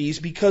entities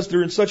because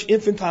they're in such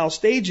infantile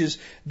stages,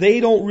 they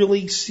don't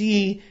really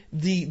see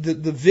the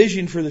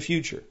vision for the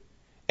future.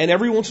 And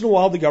every once in a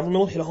while, the government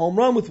will hit a home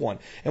run with one.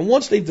 And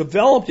once they've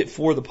developed it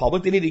for the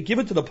public, they need to give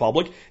it to the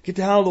public, get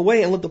the hell out of the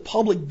way, and let the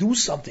public do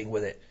something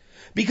with it.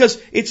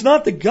 Because it's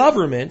not the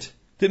government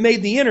that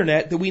made the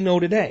internet that we know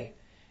today.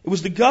 It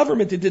was the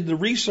government that did the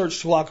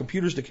research to allow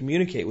computers to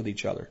communicate with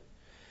each other.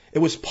 It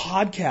was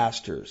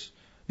podcasters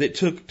that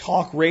took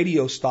talk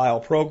radio style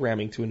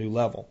programming to a new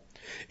level.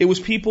 It was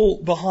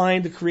people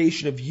behind the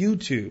creation of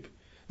YouTube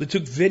that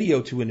took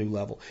video to a new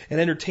level,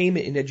 and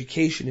entertainment and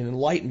education and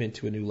enlightenment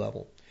to a new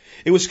level.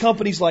 It was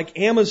companies like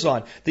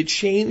Amazon that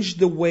changed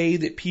the way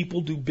that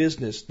people do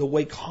business, the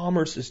way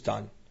commerce is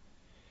done.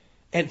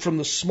 And from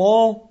the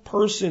small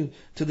person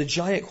to the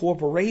giant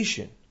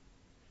corporation,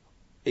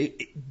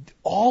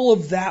 all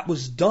of that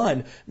was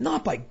done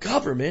not by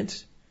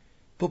government,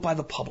 but by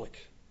the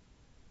public.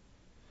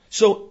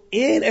 So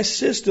in a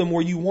system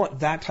where you want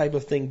that type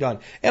of thing done,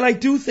 and I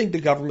do think the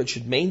government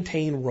should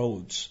maintain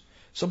roads.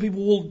 Some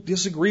people will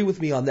disagree with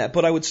me on that,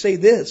 but I would say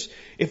this.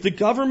 If the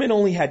government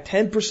only had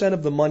 10%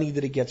 of the money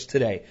that it gets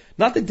today,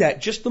 not the debt,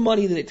 just the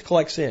money that it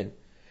collects in,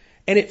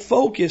 and it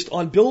focused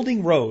on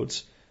building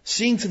roads,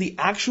 seeing to the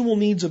actual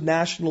needs of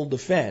national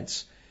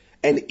defense,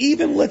 and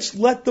even let's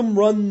let them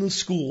run the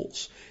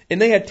schools, and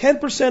they had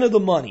 10% of the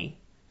money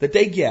that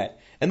they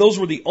get, and those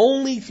were the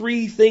only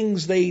 3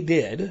 things they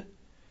did,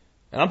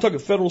 and I'm talking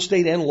federal,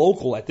 state, and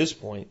local at this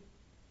point,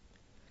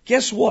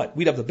 guess what?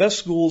 We'd have the best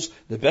schools,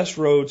 the best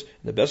roads, and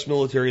the best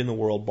military in the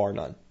world, bar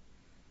none.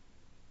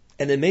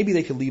 And then maybe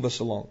they could leave us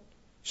alone.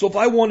 So if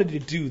I wanted to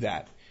do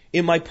that,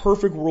 in my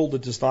perfect world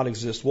that does not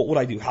exist, what would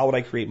I do? How would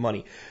I create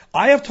money?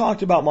 I have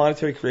talked about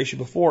monetary creation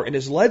before, and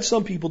has led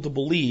some people to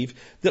believe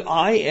that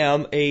I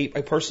am a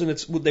person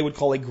that's what they would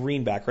call a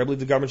greenbacker. I believe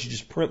the government should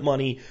just print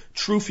money,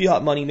 true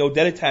fiat money, no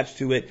debt attached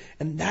to it,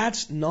 and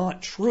that's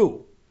not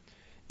true.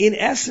 In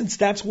essence,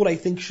 that's what I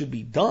think should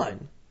be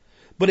done.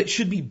 But it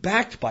should be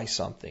backed by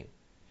something.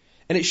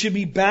 And it should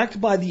be backed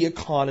by the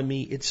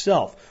economy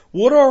itself.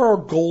 What are our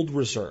gold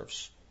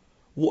reserves?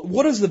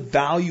 What is the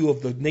value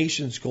of the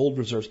nation's gold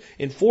reserves?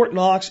 In Fort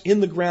Knox,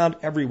 in the ground,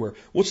 everywhere.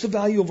 What's the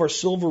value of our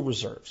silver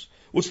reserves?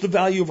 What's the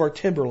value of our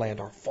timberland,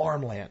 our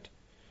farmland?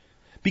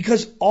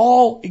 Because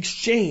all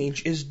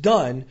exchange is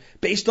done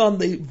based on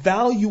the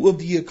value of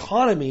the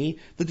economy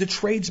that the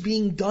trade's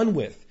being done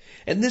with.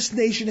 And this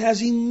nation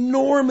has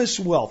enormous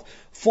wealth,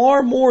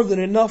 far more than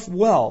enough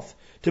wealth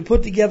to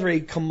put together a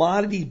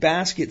commodity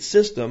basket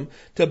system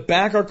to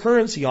back our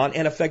currency on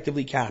and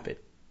effectively cap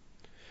it.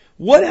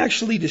 What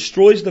actually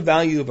destroys the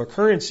value of a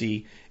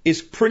currency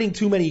is printing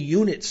too many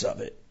units of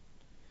it.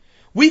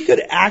 We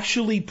could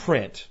actually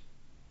print,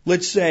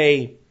 let's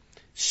say,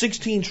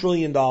 $16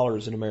 trillion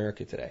in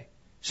America today.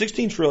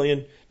 16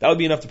 trillion, that would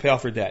be enough to pay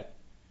off our debt.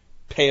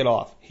 Pay it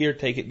off. Here,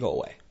 take it, go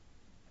away.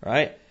 All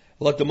right?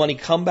 Let the money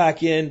come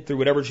back in through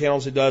whatever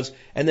channels it does,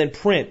 and then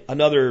print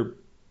another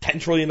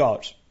 $10 trillion.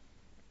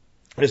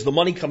 As the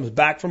money comes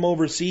back from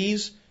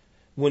overseas,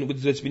 when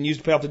it's been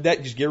used to pay off the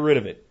debt, just get rid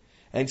of it.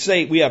 And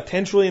say we have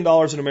 $10 trillion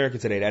in America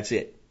today. That's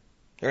it.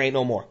 There ain't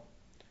no more.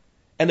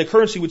 And the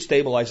currency would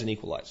stabilize and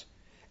equalize.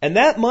 And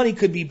that money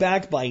could be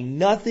backed by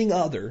nothing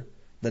other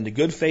than the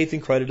good faith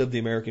and credit of the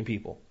American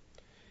people.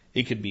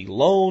 It could be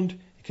loaned,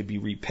 it could be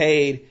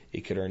repaid,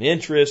 it could earn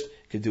interest,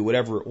 it could do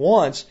whatever it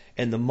wants,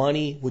 and the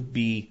money would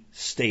be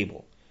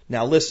stable.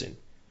 Now listen,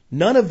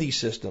 none of these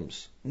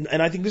systems,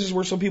 and I think this is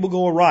where some people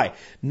go awry,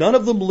 none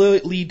of them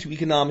lead to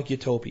economic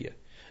utopia.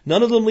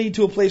 None of them lead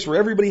to a place where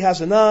everybody has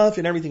enough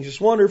and everything's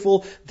just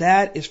wonderful.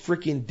 That is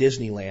freaking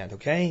Disneyland,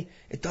 okay?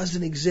 It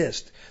doesn't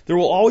exist. There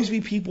will always be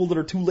people that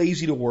are too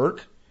lazy to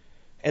work,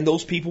 and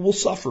those people will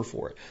suffer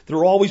for it. There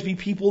will always be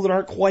people that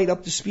aren't quite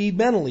up to speed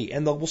mentally,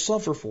 and they will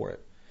suffer for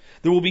it.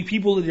 There will be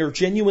people that are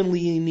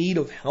genuinely in need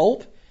of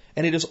help,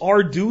 and it is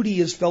our duty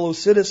as fellow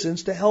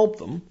citizens to help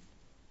them.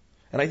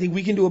 And I think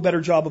we can do a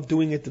better job of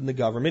doing it than the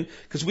government,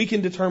 because we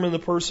can determine the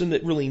person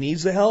that really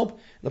needs the help and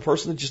the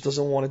person that just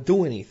doesn't want to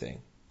do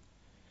anything.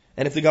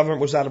 And if the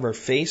government was out of our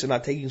face and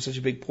not taking such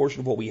a big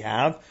portion of what we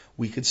have,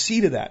 we could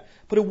see to that.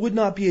 But it would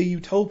not be a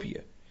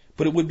utopia,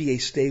 but it would be a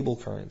stable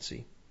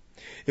currency.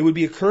 It would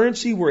be a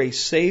currency where a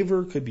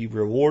saver could be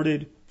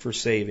rewarded for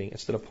saving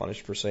instead of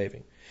punished for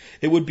saving.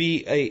 It would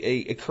be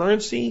a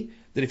currency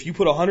that if you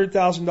put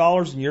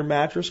 $100,000 in your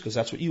mattress, because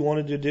that's what you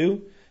wanted to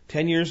do,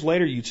 10 years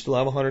later, you'd still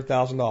have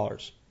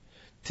 $100,000.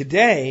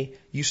 Today,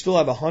 you still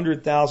have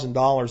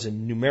 $100,000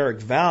 in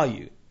numeric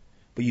value,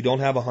 but you don't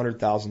have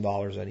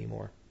 $100,000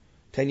 anymore.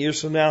 10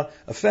 years from now,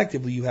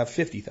 effectively, you have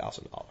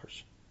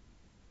 $50,000.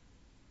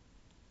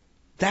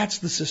 That's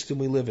the system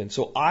we live in.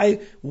 So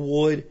I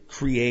would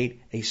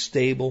create a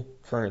stable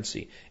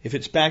currency. If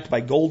it's backed by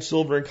gold,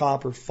 silver, and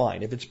copper,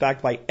 fine. If it's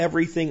backed by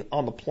everything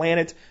on the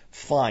planet,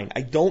 fine.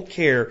 I don't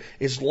care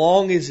as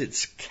long as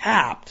it's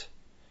capped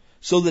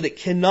so that it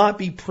cannot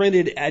be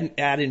printed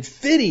ad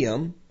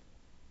infinitum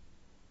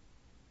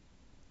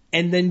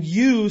and then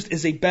used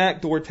as a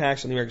backdoor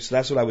tax on the Americans. So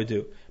that's what I would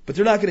do. But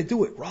they're not going to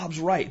do it. Rob's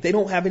right. They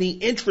don't have any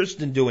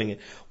interest in doing it.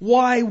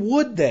 Why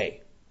would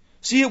they?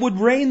 See, it would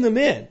rein them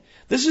in.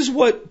 This is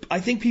what I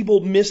think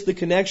people miss the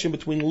connection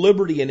between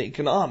liberty and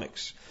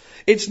economics.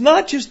 It's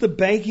not just the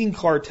banking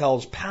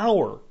cartel's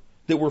power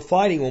that we're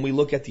fighting when we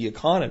look at the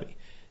economy.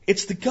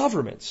 It's the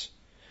governments.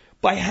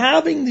 By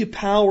having the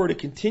power to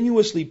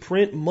continuously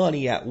print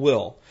money at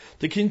will,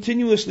 to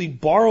continuously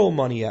borrow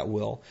money at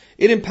will,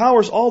 it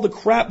empowers all the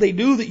crap they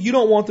do that you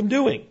don't want them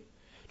doing.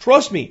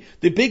 Trust me,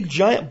 the big,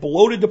 giant,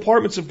 bloated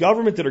departments of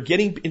government that are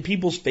getting in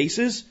people's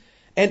faces,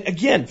 and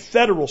again,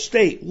 federal,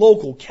 state,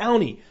 local,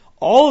 county,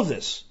 all of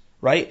this,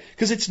 right?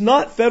 Because it's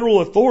not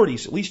federal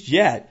authorities, at least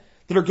yet,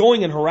 that are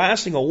going and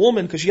harassing a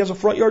woman because she has a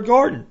front yard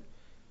garden.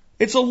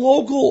 It's a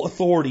local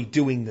authority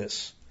doing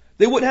this.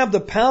 They wouldn't have the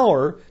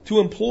power to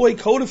employ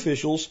code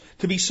officials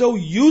to be so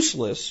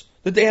useless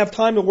that they have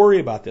time to worry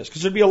about this,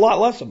 because there'd be a lot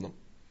less of them.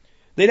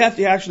 They'd have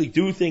to actually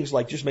do things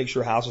like just make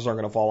sure houses aren't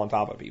going to fall on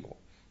top of people.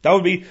 That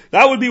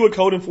would be what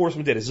code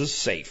enforcement did. Is this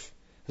safe?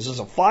 Is this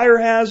a fire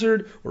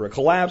hazard or a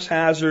collapse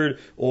hazard?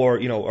 Or,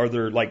 are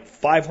there like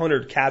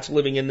 500 cats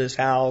living in this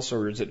house?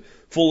 Or is it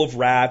full of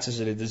rats?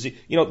 Is it a disease?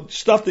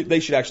 Stuff that they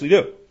should actually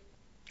do.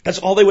 That's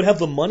all they would have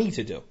the money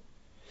to do.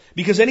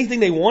 Because anything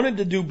they wanted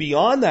to do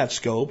beyond that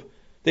scope,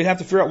 they'd have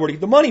to figure out where to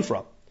get the money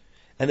from.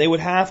 And they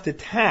would have to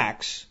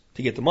tax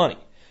to get the money.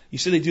 You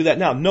say they do that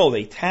now. No,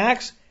 they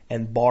tax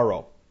and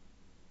borrow.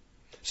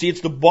 See,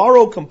 it's the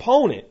borrow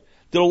component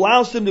that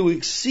allows them to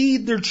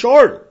exceed their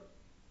charter.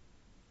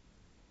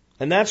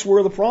 And that's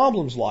where the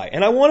problems lie.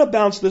 And I want to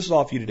bounce this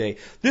off you today.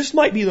 This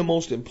might be the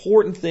most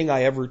important thing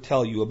I ever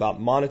tell you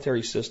about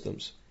monetary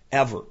systems,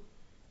 ever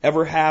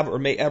have or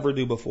may ever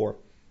do before.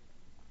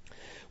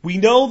 We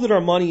know that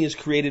our money is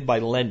created by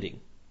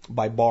lending,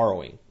 by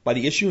borrowing, by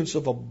the issuance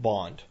of a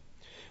bond.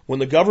 When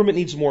the government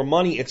needs more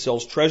money, it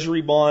sells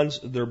treasury bonds.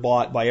 They're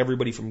bought by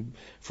everybody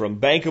from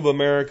Bank of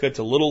America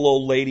to little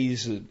old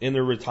ladies in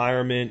their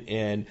retirement,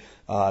 and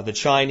the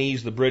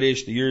Chinese, the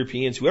British, the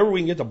Europeans, whoever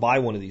we can get to buy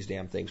one of these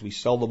damn things, we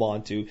sell the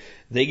bond to.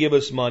 They give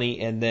us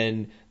money, and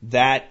then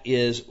that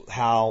is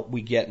how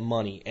we get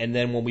money. And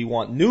then when we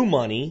want new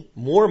money,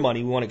 more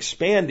money, we want to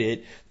expand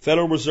it,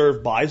 Federal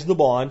Reserve buys the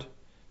bond,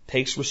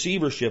 takes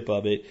receivership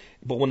of it,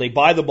 but when they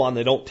buy the bond,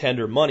 they don't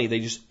tender money. They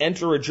just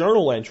enter a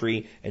journal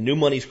entry, and new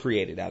money's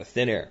created out of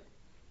thin air.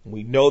 And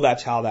we know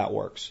that's how that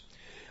works.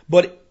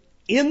 But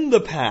in the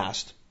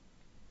past,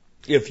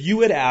 if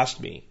you had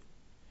asked me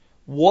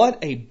what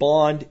a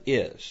bond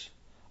is,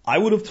 I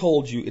would have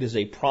told you it is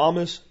a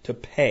promise to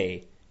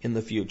pay in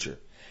the future.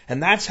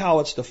 And that's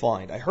how it's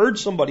defined. I heard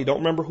somebody, don't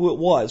remember who it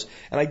was,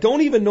 and I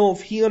don't even know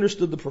if he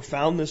understood the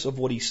profoundness of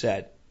what he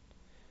said.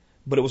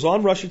 But it was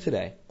on Russia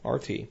Today,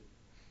 RT,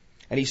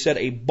 and he said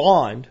a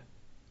bond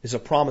is a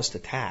promise to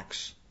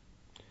tax.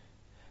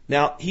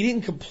 Now, he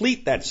didn't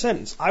complete that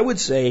sentence. I would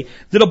say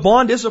that a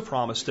bond is a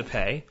promise to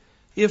pay.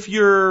 If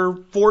you're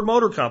Ford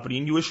Motor Company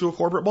and you issue a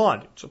corporate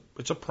bond,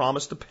 it's a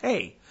promise to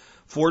pay.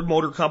 Ford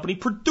Motor Company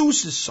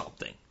produces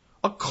something,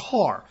 a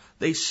car.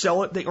 They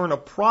sell it, they earn a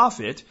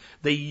profit.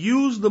 They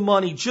use the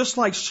money just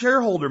like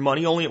shareholder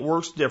money, only it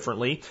works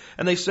differently.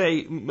 And they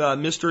say,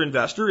 Mr.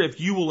 Investor, if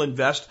you will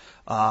invest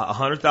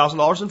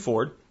 $100,000 in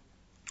Ford,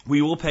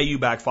 we will pay you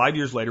back 5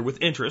 years later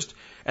with interest.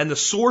 And the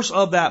source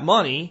of that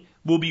money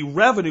will be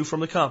revenue from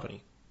the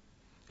company.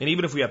 And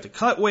even if we have to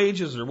cut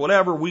wages or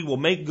whatever, we will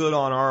make good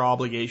on our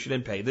obligation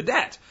and pay the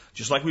debt,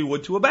 just like we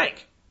would to a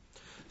bank.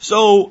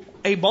 So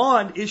a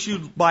bond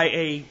issued by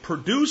a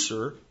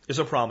producer is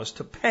a promise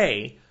to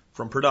pay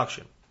from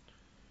production.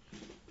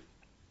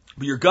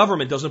 But your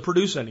government doesn't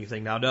produce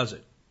anything now, does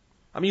it?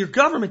 I mean, your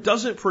government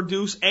doesn't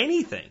produce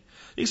anything.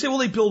 You say, well,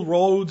 they build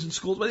roads and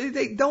schools, but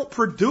they don't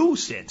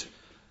produce it.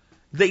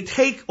 They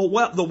take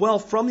the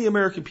wealth from the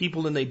American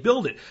people and they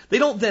build it. They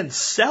don't then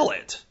sell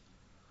it.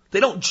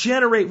 They don't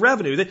generate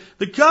revenue.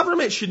 The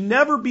government should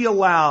never be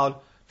allowed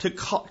to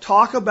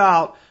talk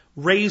about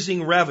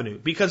raising revenue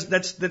because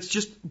that's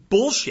just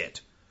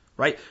bullshit,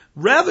 right?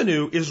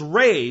 Revenue is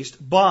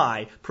raised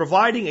by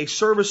providing a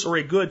service or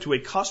a good to a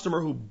customer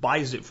who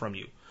buys it from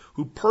you,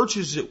 who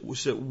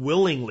purchases it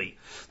willingly.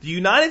 The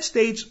United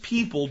States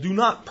people do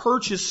not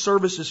purchase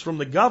services from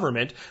the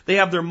government. They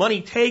have their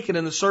money taken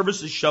and the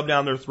services shoved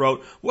down their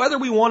throat, whether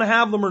we want to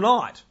have them or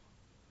not.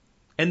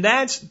 And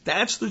that's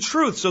the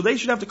truth. So they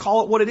should have to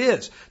call it what it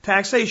is.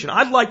 Taxation.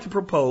 I'd like to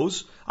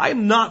propose, I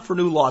am not for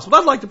new laws, but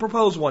I'd like to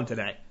propose one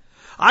today.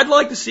 I'd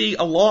like to see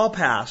a law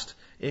passed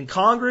in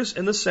Congress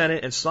and the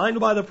Senate and signed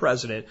by the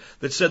President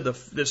that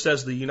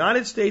says the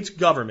United States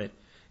government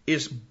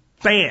is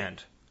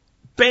banned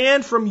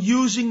from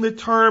using the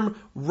term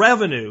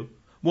revenue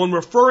when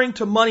referring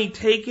to money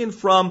taken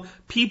from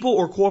people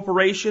or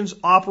corporations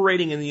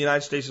operating in the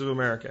United States of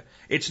America.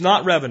 It's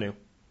not revenue.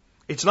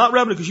 It's not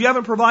revenue because you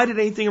haven't provided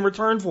anything in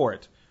return for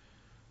it.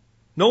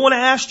 No one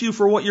asked you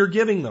for what you're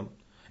giving them.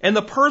 And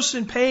the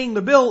person paying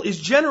the bill is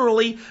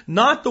generally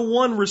not the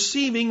one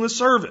receiving the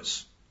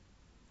service.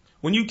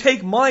 When you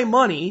take my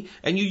money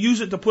and you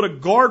use it to put a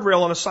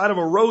guardrail on the side of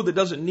a road that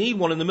doesn't need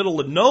one in the middle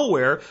of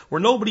nowhere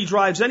where nobody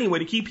drives anyway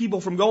to keep people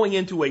from going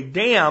into a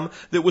dam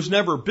that was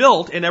never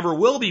built and never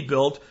will be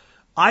built,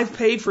 I've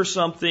paid for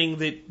something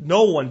that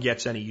no one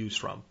gets any use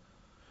from.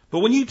 But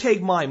when you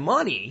take my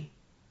money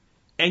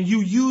and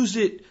you use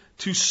it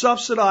to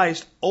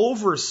subsidize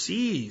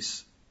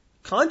overseas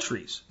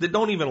countries that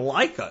don't even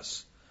like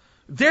us,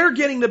 they're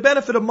getting the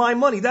benefit of my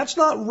money. That's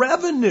not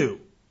revenue.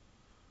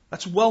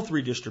 That's wealth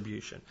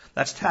redistribution.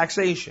 That's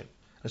taxation.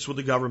 That's what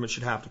the government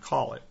should have to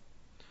call it.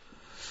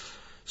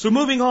 So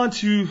moving on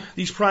to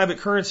these private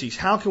currencies,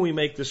 how can we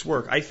make this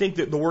work? I think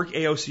that the work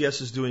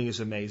AOCS is doing is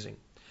amazing.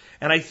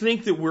 And I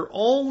think that we're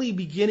only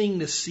beginning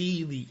to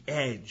see the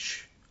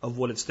edge of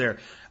what it's there.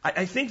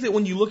 I think that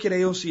when you look at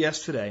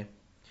AOCS today,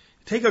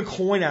 take a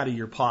coin out of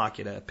your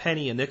pocket, a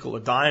penny, a nickel,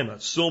 a dime, a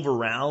silver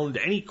round,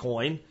 any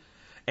coin,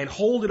 and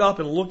hold it up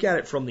and look at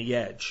it from the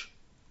edge.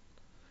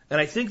 And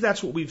I think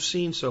that's what we've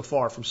seen so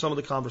far from some of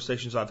the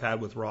conversations I've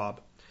had with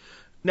Rob.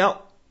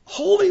 Now,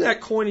 holding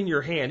that coin in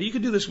your hand, you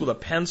could do this with a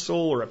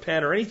pencil or a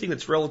pen or anything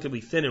that's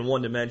relatively thin in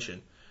one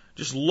dimension.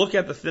 Just look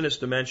at the thinnest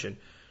dimension.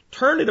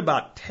 Turn it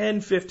about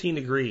 10, 15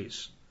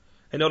 degrees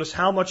and notice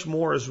how much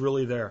more is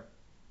really there.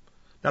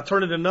 Now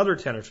turn it another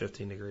 10 or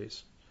 15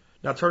 degrees.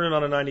 Now turn it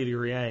on a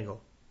 90-degree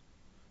angle.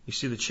 You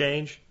see the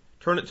change?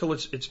 Turn it till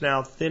it's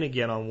now thin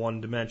again on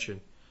one dimension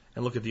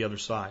and look at the other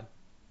side.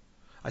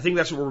 I think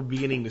that's what we're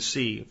beginning to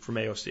see from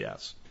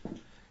AOCS.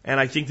 And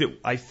I think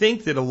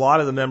that a lot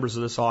of the members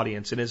of this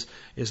audience, and as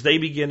they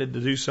begin to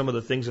do some of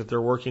the things that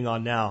they're working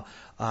on now,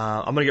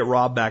 I'm going to get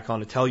Rob back on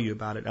to tell you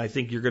about it. I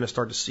think you're going to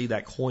start to see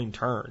that coin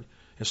turn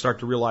and start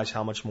to realize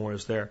how much more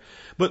is there.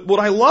 But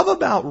what I love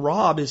about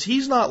Rob is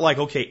he's not like,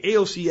 okay,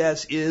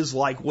 AOCS is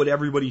like what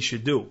everybody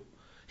should do.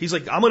 He's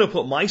like, I'm going to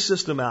put my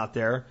system out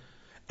there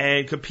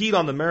and compete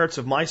on the merits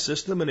of my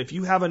system. And if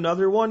you have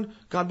another one,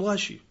 God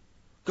bless you.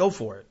 Go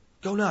for it.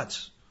 Go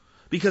nuts.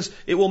 Because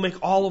it will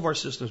make all of our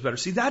systems better.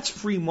 See, that's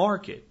free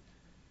market.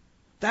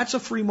 That's a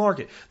free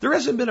market. There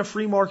hasn't been a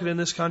free market in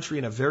this country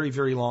in a very,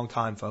 very long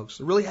time, folks.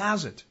 There really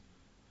hasn't.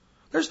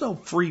 There's no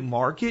free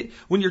market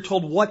when you're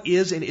told what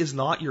is and is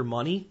not your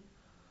money.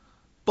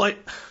 But,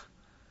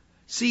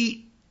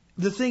 see,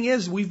 the thing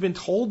is, we've been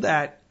told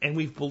that and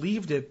we've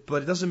believed it,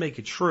 but it doesn't make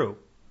it true.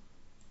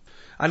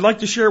 I'd like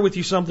to share with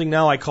you something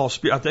now I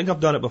think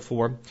I've done it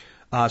before.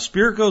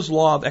 Spirko's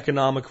Law of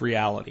Economic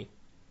Reality.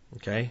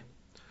 Okay?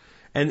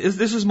 And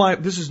this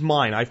is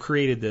mine. I've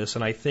created this,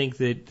 and I think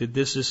that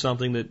this is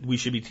something that we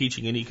should be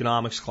teaching in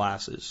economics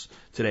classes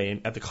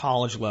today at the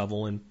college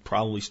level and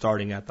probably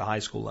starting at the high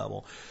school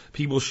level.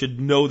 People should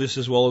know this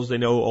as well as they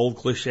know old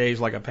cliches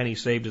like a penny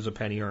saved is a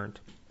penny earned.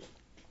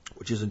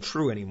 which isn't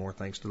true anymore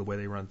thanks to the way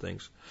they run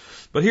things.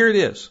 But here it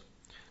is.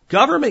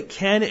 Government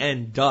can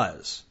and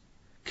does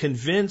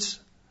convince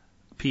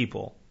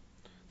people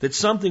that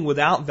something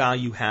without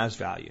value has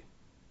value.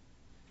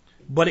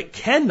 But it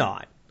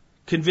cannot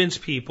convince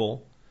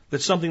people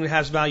that something that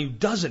has value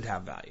doesn't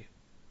have value.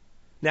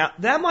 Now,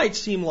 that might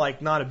seem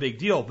like not a big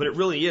deal, but it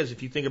really is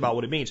if you think about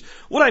what it means.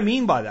 What I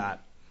mean by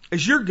that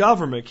is your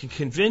government can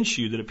convince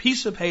you that a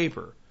piece of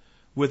paper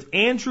with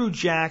Andrew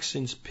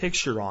Jackson's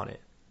picture on it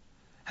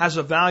has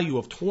a value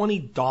of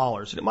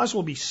 $20, and it might as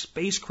well be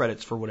space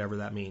credits for whatever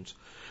that means.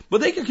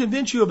 But they can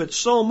convince you of it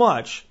so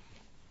much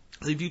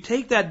that if you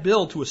take that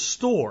bill to a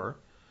store,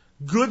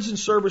 goods and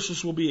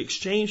services will be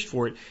exchanged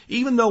for it,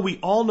 even though we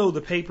all know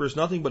the paper is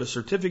nothing but a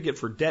certificate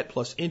for debt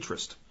plus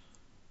interest,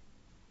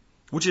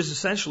 which is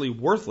essentially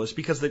worthless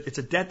because it's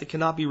a debt that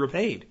cannot be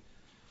repaid.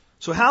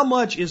 So how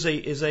much is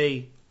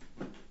an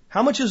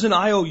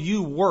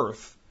IOU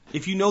worth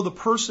if you know the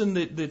person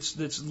that's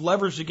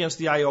leveraged against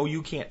the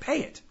IOU can't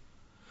pay it?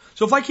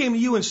 So if I came to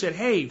you and said,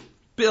 hey,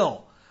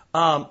 Bill,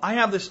 I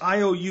have this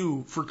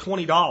IOU for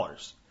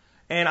 $20,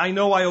 and I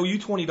know I owe you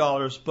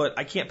 $20, but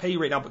I can't pay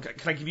you right now, but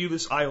can I give you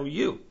this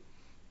IOU?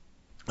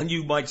 And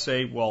you might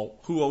say, well,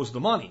 who owes the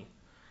money?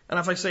 And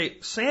if I say,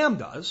 Sam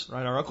does,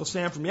 right, our Uncle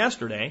Sam from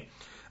yesterday,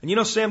 and you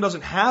know Sam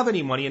doesn't have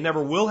any money and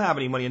never will have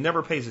any money and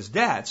never pays his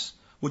debts,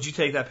 would you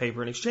take that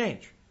paper in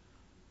exchange?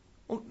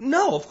 Well,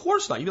 no, of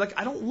course not. You'd be like,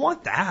 I don't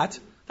want that.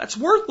 That's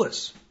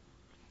worthless.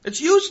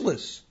 It's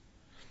useless.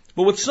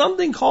 But with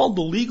something called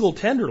the legal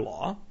tender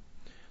law,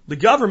 the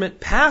government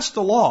passed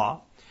a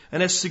law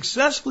and has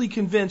successfully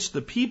convinced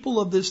the people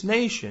of this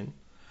nation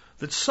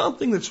that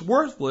something that's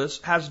worthless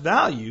has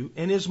value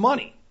and is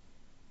money.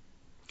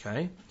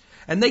 Okay?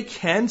 And they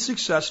can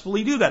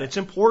successfully do that. It's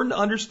important to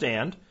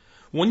understand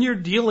when you're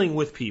dealing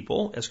with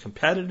people as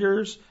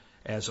competitors,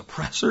 as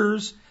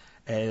oppressors,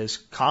 as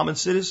common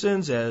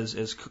citizens,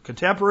 as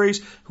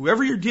contemporaries,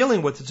 whoever you're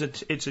dealing with,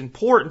 it's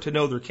important to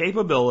know their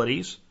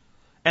capabilities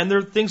and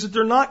their things that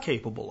they're not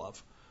capable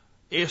of,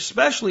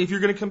 especially if you're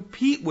going to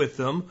compete with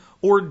them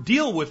or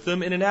deal with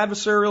them in an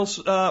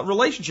adversarial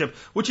relationship,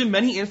 which in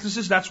many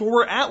instances, that's where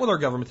we're at with our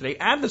government today,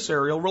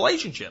 adversarial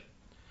relationship.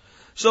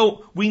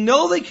 So we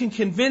know they can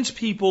convince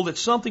people that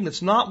something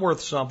that's not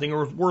worth something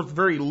or worth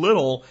very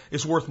little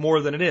is worth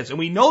more than it is. And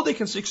we know they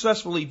can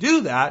successfully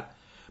do that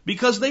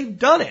because they've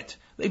done it.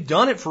 They've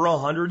done it for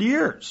 100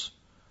 years.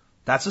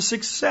 That's a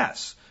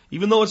success.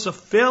 Even though it's a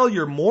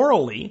failure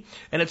morally,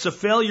 and it's a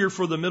failure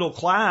for the middle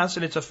class,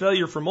 and it's a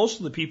failure for most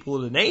of the people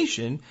of the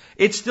nation,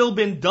 it's still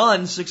been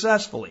done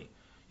successfully.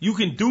 You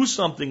can do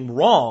something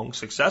wrong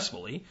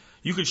successfully.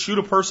 You could shoot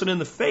a person in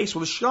the face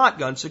with a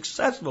shotgun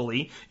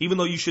successfully, even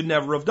though you should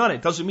never have done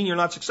it. Doesn't mean you're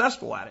not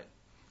successful at it,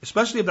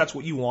 especially if that's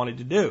what you wanted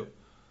to do.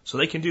 So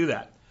they can do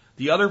that.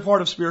 The other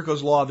part of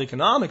Spirko's law of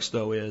economics,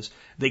 though, is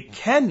they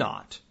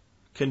cannot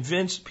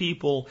convince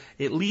people,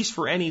 at least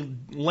for any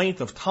length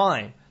of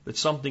time, that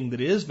something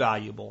that is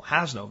valuable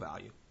has no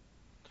value.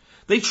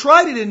 They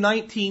tried it in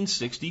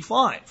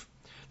 1965.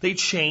 They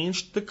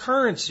changed the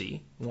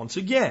currency once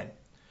again.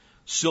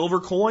 Silver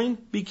coin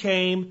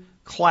became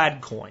clad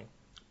coin.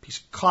 Piece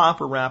of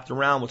copper wrapped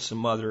around with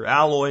some other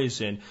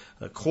alloys, and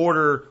a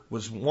quarter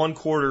was 1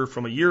 quarter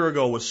from a year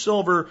ago was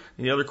silver,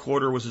 and the other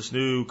quarter was this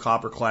new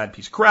copper-clad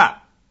piece of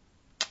crap.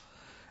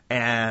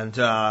 And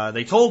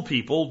they told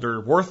people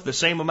they're worth the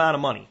same amount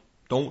of money.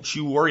 Don't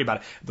you worry about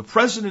it. The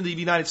President of the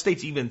United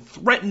States even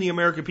threatened the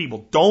American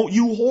people, don't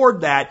you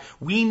hoard that.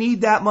 We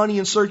need that money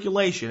in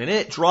circulation. And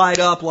it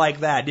dried up like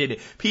that, didn't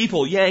it?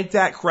 People yanked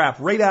that crap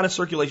right out of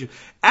circulation.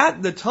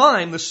 At the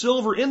time, the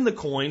silver in the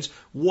coins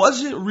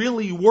wasn't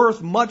really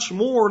worth much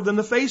more than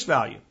the face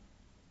value.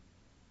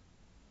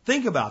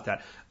 Think about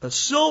that. A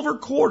silver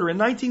quarter in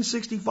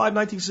 1965,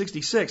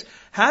 1966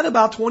 had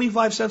about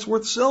 25 cents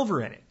worth of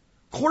silver in it.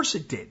 Of course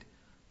it did.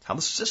 That's how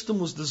the system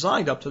was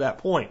designed up to that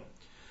point.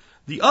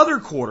 The other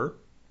quarter,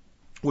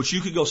 which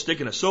you could go stick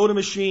in a soda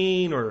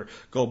machine or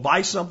go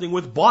buy something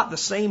with, bought the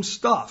same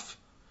stuff.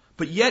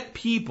 But yet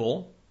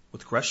people,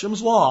 with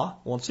Gresham's law,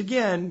 once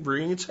again,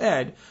 rearing its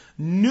head,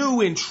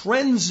 knew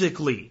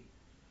intrinsically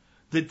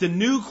that the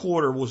new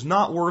quarter was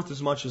not worth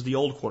as much as the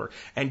old quarter.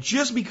 And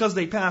just because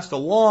they passed a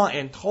law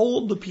and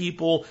told the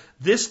people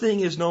this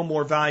thing is no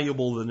more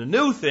valuable than the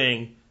new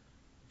thing,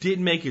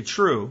 didn't make it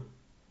true.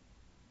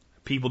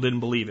 People didn't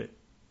believe it.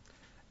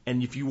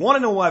 And if you want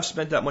to know why I've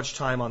spent that much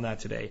time on that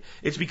today,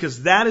 it's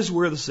because that is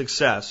where the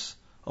success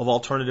of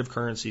alternative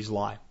currencies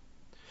lie.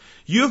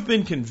 You have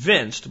been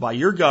convinced by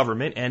your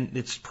government and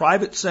its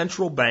private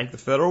central bank, the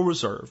Federal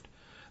Reserve,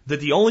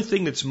 that the only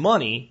thing that's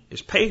money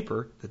is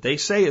paper that they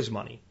say is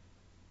money.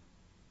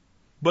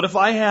 But if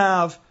I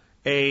have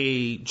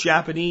a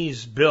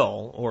Japanese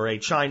bill or a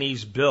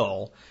Chinese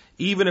bill,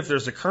 even if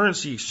there's a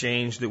currency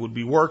exchange that would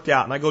be worked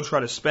out and I go try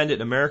to spend it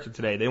in America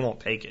today, they won't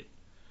take it.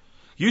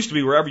 Used to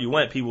be wherever you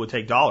went, people would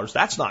take dollars.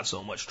 That's not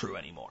so much true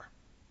anymore.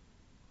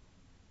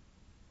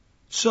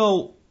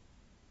 So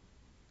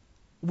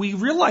we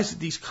realize that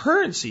these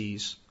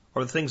currencies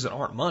are the things that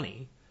aren't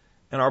money,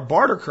 And our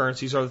barter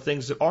currencies are the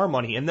things that are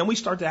money. And then we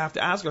start to have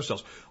to ask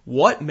ourselves,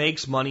 what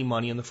makes money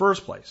money in the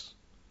first place?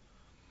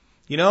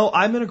 You know,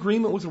 I'm in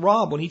agreement with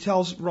Rob when he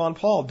tells Ron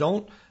Paul,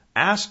 don't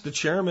ask the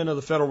chairman of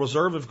the Federal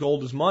Reserve if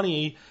gold is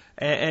money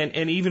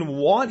and even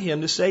want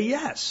him to say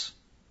yes.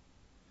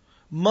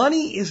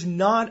 Money is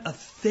not a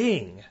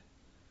thing.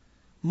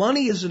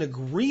 Money is an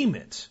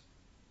agreement.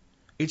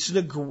 It's an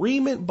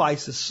agreement by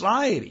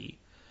society,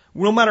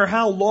 no matter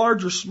how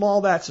large or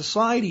small that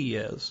society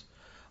is,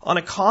 on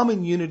a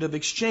common unit of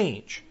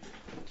exchange.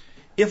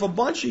 If a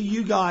bunch of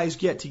you guys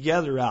get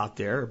together out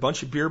there, a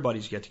bunch of beer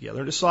buddies get together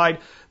and decide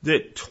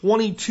that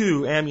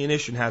 22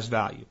 ammunition has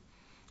value,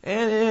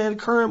 and at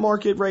current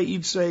market rate,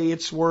 you'd say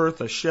it's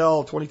worth a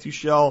shell, 22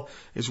 shell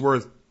is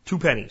worth 2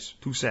 pennies,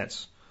 2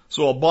 cents.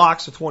 So a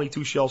box of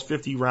 22 shells,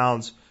 50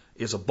 rounds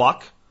is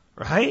 $1,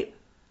 right?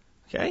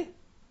 Okay?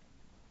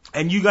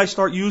 And you guys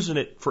start using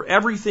it for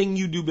everything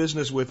you do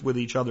business with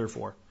each other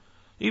for.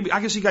 I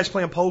can see you guys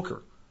playing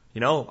poker. You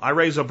know, I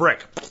raise a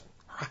brick,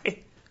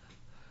 right?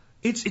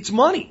 It's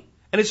money.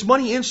 And it's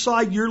money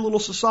inside your little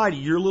society,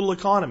 your little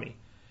economy.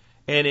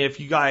 And if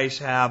you guys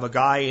have a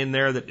guy in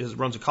there that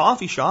runs a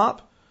coffee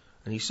shop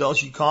and he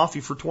sells you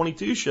coffee for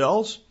 22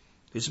 shells,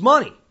 it's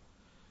money.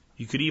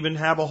 You could even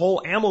have a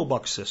whole ammo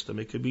buck system.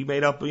 It could be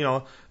made up,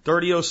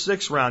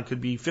 30-06 round could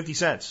be 50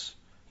 cents.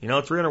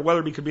 300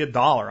 Weatherby could be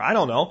 $1. I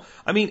don't know.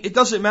 I mean, it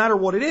doesn't matter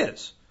what it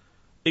is.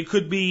 It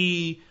could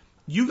be,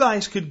 you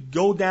guys could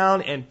go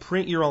down and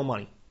print your own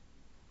money.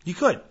 You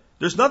could.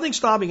 There's nothing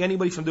stopping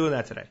anybody from doing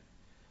that today.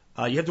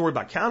 You have to worry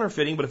about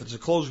counterfeiting, but if it's a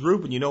closed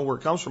group and you know where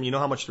it comes from, you know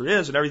how much there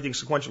is, and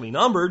everything's sequentially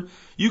numbered,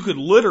 you could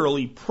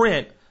literally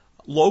print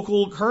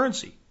local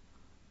currency.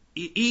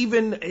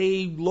 Even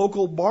a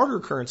local barter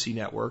currency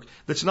network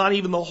that's not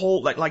even the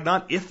whole, like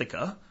not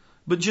Ithaca,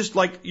 but just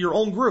like your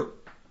own group.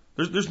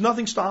 There's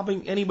nothing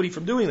stopping anybody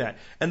from doing that.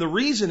 And the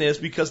reason is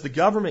because the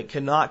government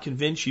cannot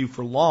convince you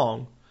for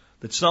long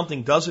that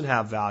something doesn't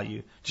have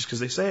value just because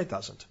they say it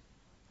doesn't.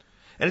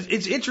 And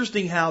it's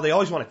interesting how they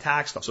always want to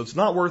tax stuff. So it's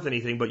not worth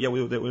anything, but yeah,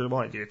 we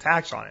want to get a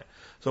tax on it.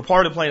 So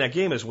part of playing that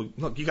game is,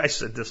 look, you guys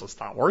said this was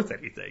not worth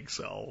anything,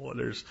 so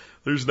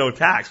there's no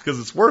tax because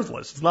it's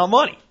worthless. It's not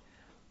money.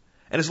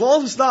 And as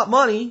long as it's not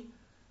money,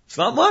 it's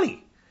not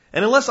money.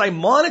 And unless I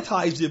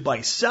monetize it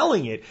by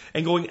selling it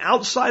and going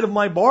outside of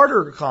my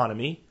barter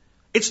economy,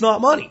 it's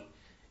not money.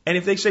 And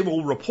if they say,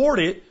 well, report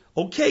it,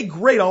 okay,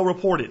 great, I'll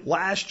report it.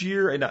 Last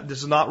year, and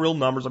this is not real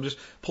numbers, I'm just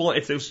pulling,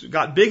 if it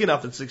got big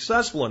enough and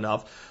successful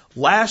enough,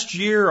 last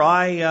year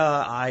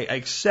I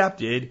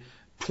accepted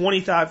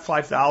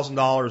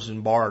 $25,000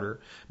 in barter,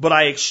 but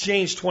I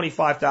exchanged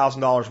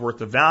 $25,000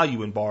 worth of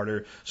value in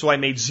barter, so I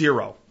made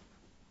 $0.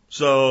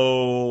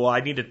 So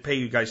I need to pay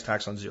you guys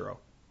tax on $0,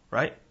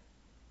 right?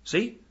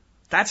 See?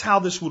 That's how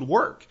this would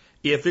work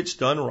if it's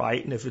done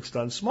right and if it's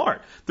done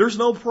smart. There's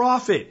no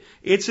profit.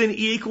 It's an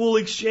equal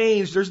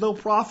exchange. There's no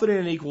profit in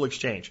an equal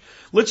exchange.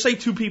 Let's say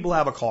 2 people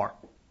have a car,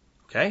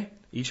 okay?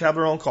 Each have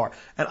their own car.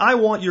 And I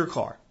want your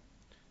car.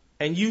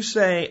 And you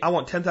say, I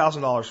want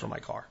 $10,000 for my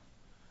car.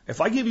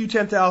 If I give you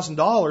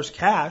 $10,000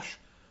 cash,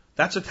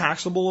 that's a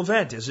taxable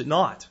event, is it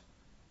not?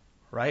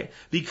 Right?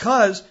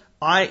 Because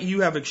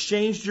you have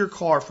exchanged your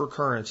car for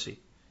currency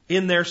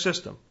in their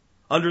system,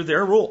 under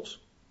their rules,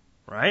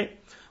 right?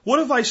 What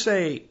if I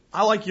say,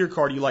 I like your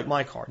car, do you like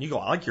my car? And you go,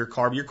 I like your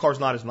car, but your car's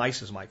not as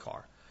nice as my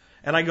car.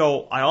 And I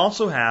go, I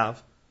also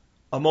have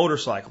a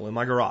motorcycle in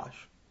my garage.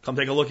 Come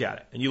take a look at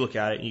it. And you look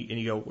at it and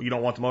you go, well, you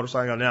don't want the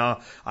motorcycle? I go, no,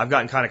 I've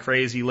gotten kind of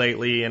crazy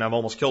lately and I've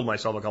almost killed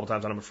myself a couple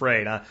times and I'm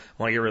afraid. I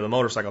want to get rid of the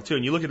motorcycle too.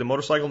 And you look at the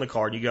motorcycle and the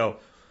car and you go,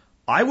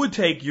 I would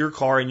take your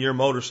car and your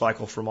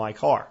motorcycle for my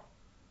car.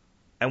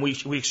 And we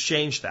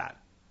exchange that.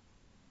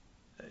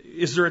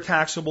 Is there a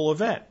taxable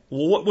event?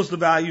 Well, what was the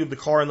value of the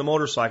car and the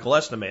motorcycle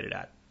estimated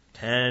at?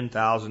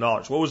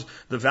 $10,000. What was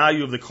the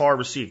value of the car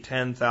received?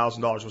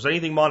 $10,000. Was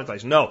anything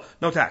monetized? No,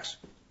 no tax.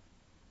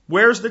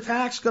 Where's the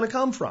tax going to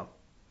come from?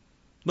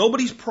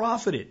 Nobody's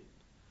profited.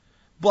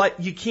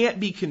 But you can't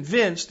be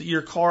convinced that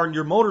your car and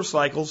your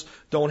motorcycles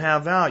don't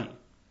have value.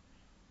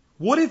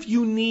 What if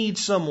you need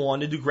someone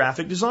to do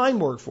graphic design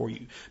work for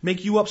you,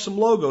 make you up some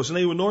logos, and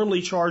they would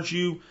normally charge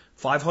you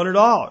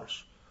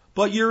 $500,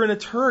 but you're an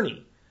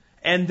attorney,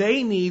 and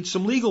they need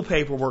some legal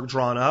paperwork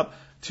drawn up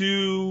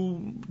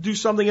to do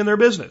something in their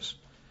business.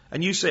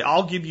 And you say,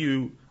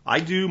 I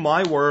do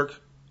my work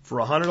for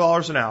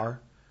 $100 an hour.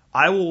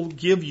 I will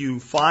give you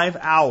 5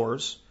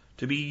 hours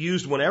to be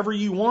used whenever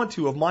you want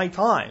to of my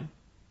time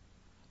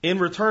in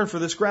return for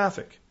this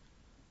graphic.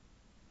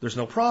 There's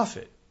no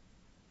profit.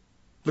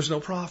 There's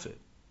no profit.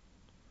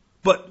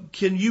 But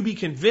can you be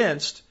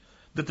convinced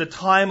that the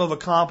time of a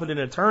competent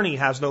attorney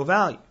has no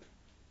value?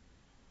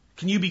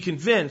 Can you be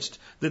convinced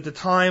that the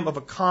time of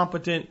a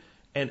competent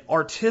and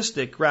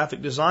artistic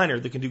graphic designer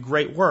that can do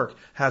great work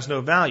has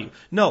no value?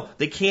 No,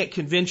 they can't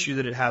convince you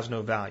that it has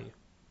no value.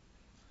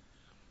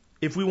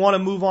 If we want to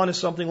move on to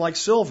something like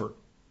silver,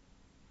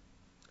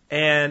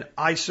 and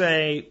I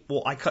say,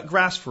 well, I cut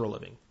grass for a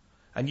living,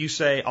 and you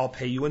say, I'll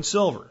pay you in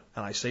silver,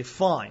 and I say,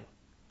 fine,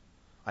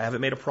 I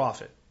haven't made a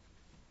profit.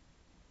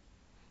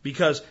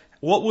 Because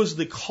what was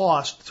the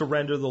cost to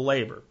render the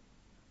labor?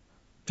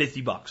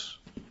 $50.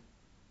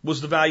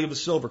 Was the value of the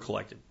silver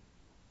collected?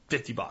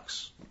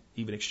 $50,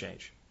 even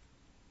exchange.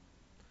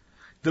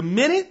 The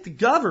minute the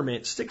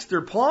government sticks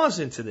their paws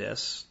into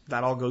this,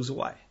 that all goes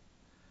away.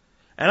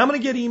 And I'm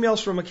going to get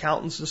emails from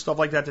accountants and stuff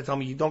like that to tell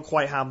me you don't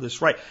quite have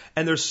this right.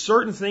 And there's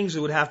certain things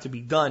that would have to be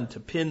done to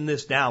pin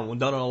this down when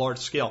done on a large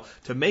scale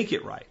to make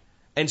it right.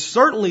 And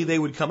certainly they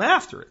would come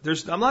after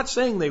it. I'm not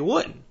saying they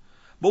wouldn't.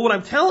 But what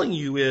I'm telling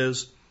you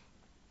is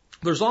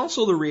there's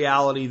also the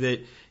reality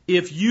that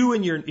if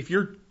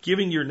you're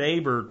giving your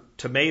neighbor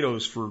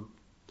tomatoes for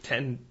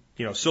 10,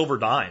 silver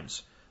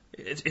dimes,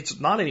 it's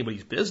not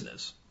anybody's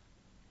business.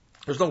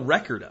 There's no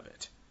record of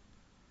it.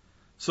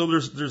 So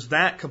there's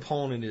that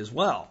component as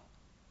well.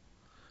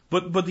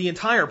 But the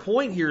entire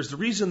point here is the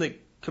reason that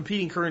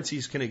competing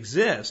currencies can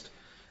exist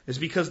is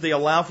because they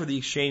allow for the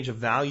exchange of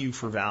value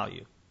for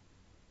value.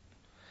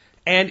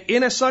 And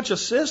in such a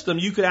system,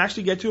 you could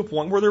actually get to a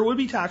point where there would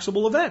be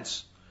taxable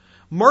events.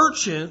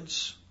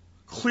 Merchants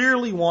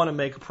clearly want to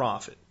make a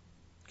profit.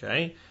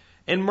 Okay?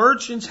 And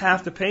merchants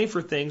have to pay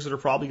for things that are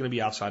probably going to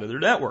be outside of their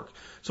network.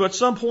 So at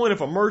some point, if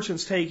a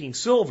merchant's taking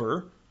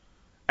silver,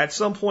 at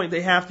some point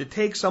they have to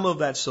take some of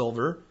that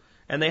silver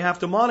and they have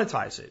to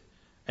monetize it.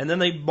 And then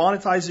they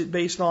monetize it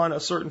based on a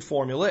certain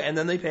formula, and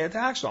then they pay a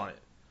tax on it.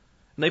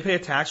 And they pay a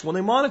tax when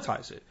they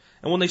monetize it.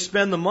 And when they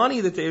spend the money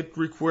that they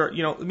require,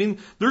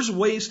 there's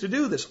ways to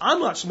do this. I'm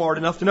not smart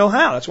enough to know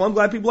how. That's why I'm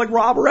glad people like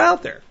Rob are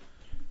out there.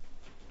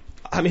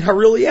 I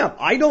really am.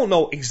 I don't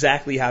know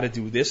exactly how to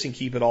do this and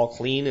keep it all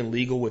clean and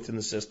legal within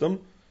the system.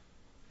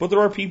 But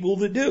there are people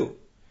that do.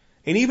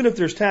 And even if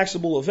there's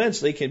taxable events,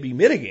 they can be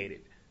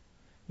mitigated.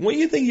 What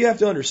you think you have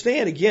to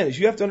understand, again, is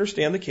you have to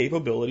understand the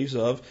capabilities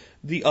of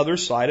the other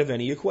side of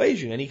any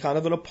equation, any kind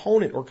of an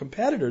opponent or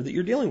competitor that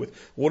you're dealing with.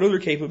 What are their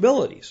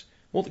capabilities?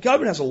 Well, the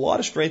government has a lot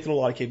of strength and a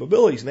lot of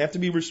capabilities, and they have to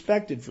be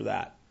respected for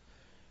that.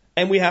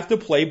 And we have to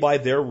play by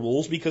their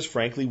rules because,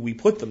 frankly, we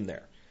put them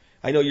there.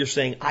 I know you're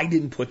saying, I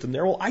didn't put them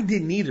there. Well, I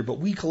didn't either, but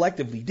we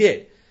collectively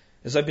did.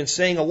 As I've been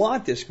saying a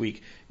lot this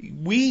week,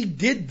 we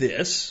did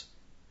this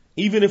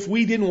even if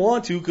we didn't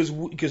want to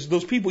because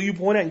those people you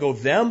point at and go,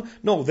 them?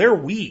 No, they're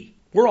we.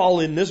 We're all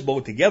in this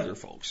boat together,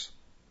 folks.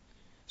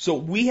 So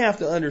we have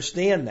to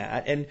understand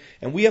that,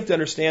 and we have to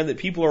understand that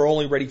people are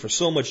only ready for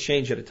so much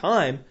change at a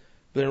time.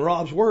 But in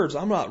Rob's words,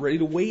 I'm not ready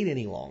to wait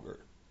any longer.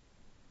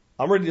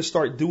 I'm ready to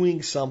start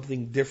doing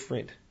something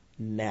different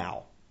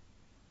now.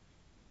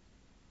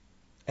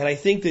 And I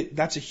think that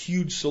that's a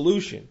huge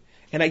solution.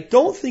 And I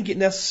don't think it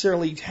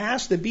necessarily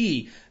has to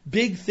be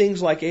big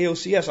things like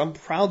AOCS. I'm a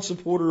proud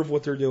supporter of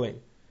what they're doing.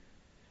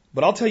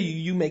 But I'll tell you,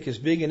 you make as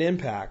big an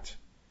impact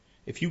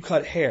if you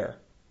cut hair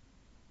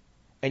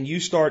and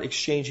you start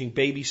exchanging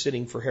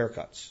babysitting for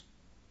haircuts.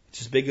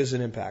 It's as big as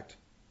an impact.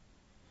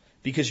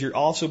 Because you're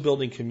also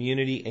building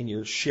community and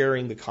you're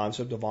sharing the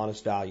concept of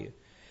honest value.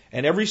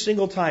 And every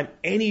single time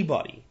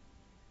anybody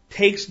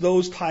takes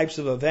those types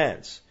of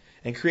events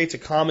and creates a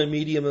common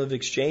medium of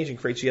exchange and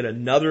creates yet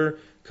another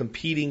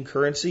competing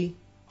currency,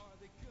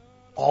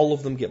 all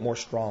of them get more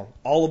strong.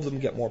 All of them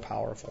get more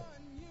powerful.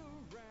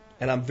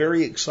 And I'm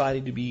very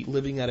excited to be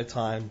living at a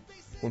time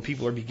when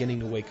people are beginning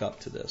to wake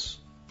up to this.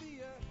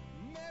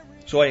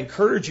 So I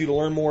encourage you to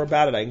learn more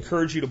about it. I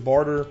encourage you to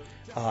barter,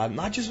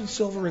 not just with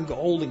silver and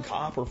gold and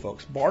copper,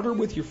 folks. Barter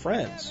with your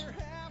friends.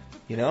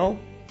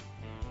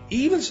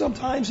 Even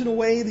sometimes in a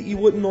way that you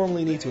wouldn't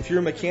normally need to. If you're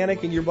a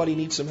mechanic and your buddy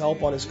needs some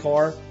help on his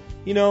car,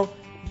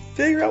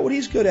 figure out what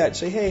he's good at.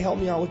 Say, hey, help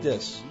me out with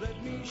this.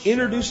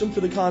 Introduce him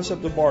to the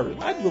concept of barter.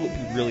 I'd be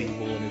really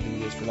willing to do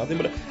this for nothing,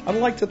 but I'd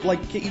like to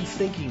get you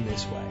thinking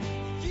this way.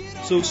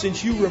 So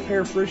since you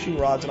repair fishing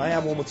rods and I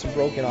have one with some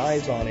broken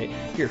eyes on it,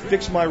 here,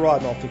 fix my rod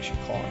and I'll fix your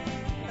car.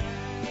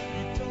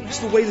 It's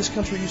the way this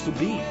country used to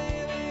be.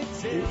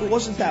 It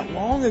wasn't that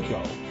long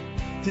ago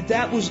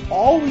that was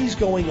always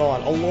going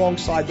on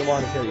alongside the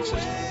monetary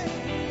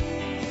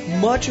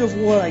system. Much of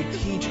what I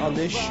teach on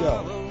this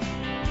show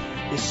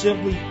is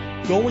simply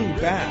going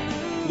back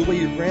to the way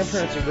your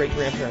grandparents and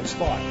great-grandparents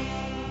thought.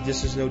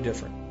 This is no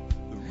different.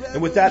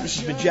 And with that, this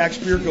has been Jack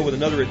Spirko with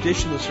another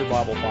edition of the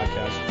Survival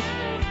Podcast,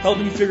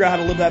 helping you figure out how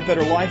to live that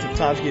better life if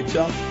times get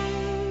tough,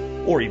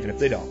 or even if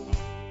they don't.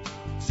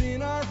 It's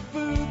in our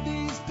food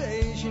these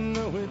days,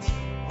 it's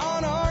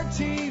on our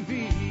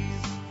TVs.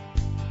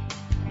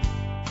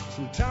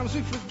 Sometimes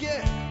we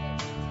forget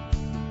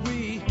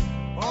we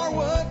are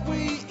what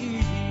we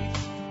eat.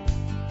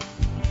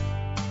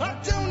 I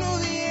don't know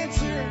the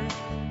answer.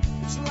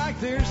 It's like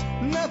there's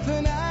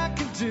nothing I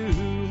can do.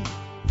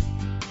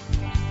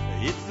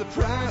 It's the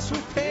price we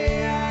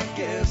pay, I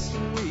guess,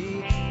 and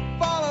we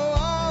follow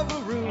all the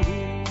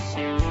rules.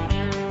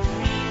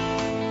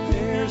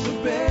 There's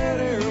a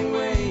better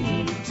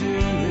way to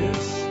do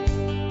this.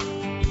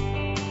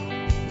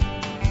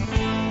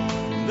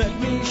 Let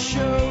me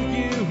show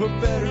you a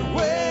better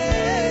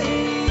way.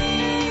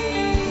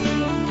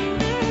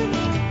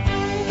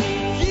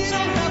 You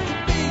don't have to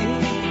be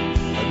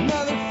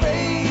another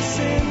face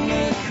in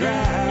the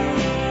crowd.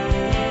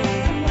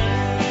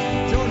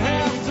 Don't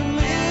have to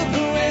live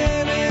the way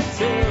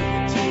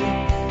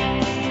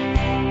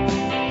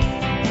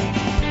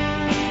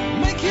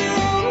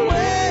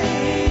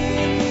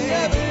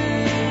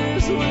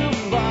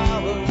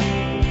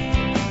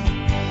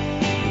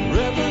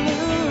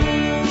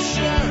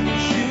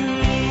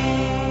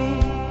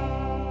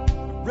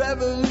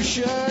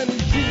revolution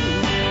is you.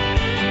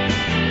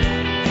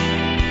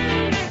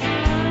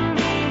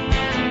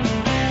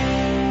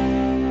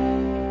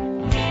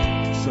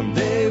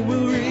 Someday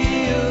we'll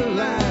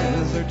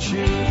realize our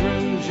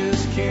children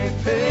just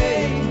can't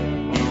pay.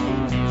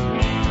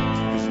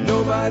 'Cause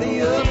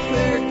nobody up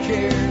there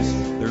cares.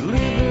 They're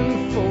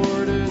living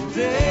for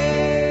today.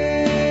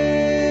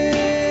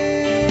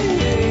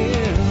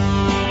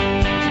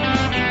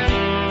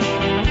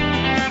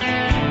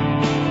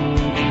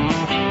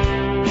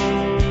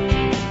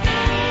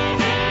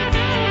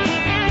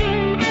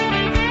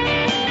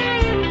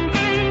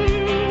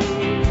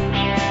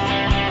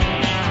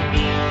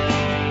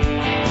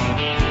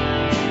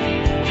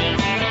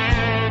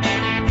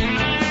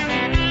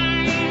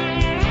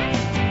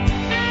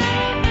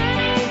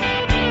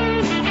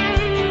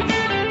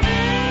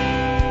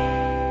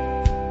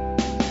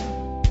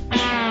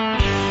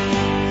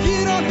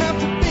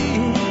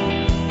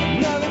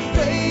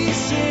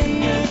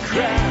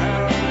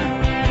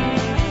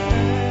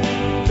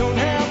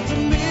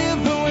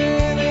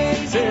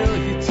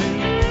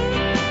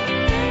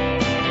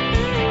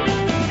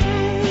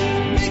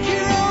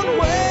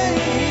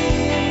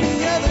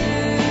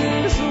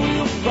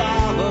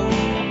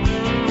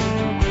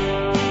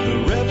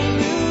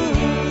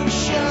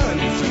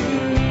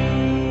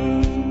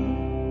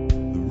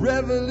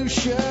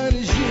 Revolution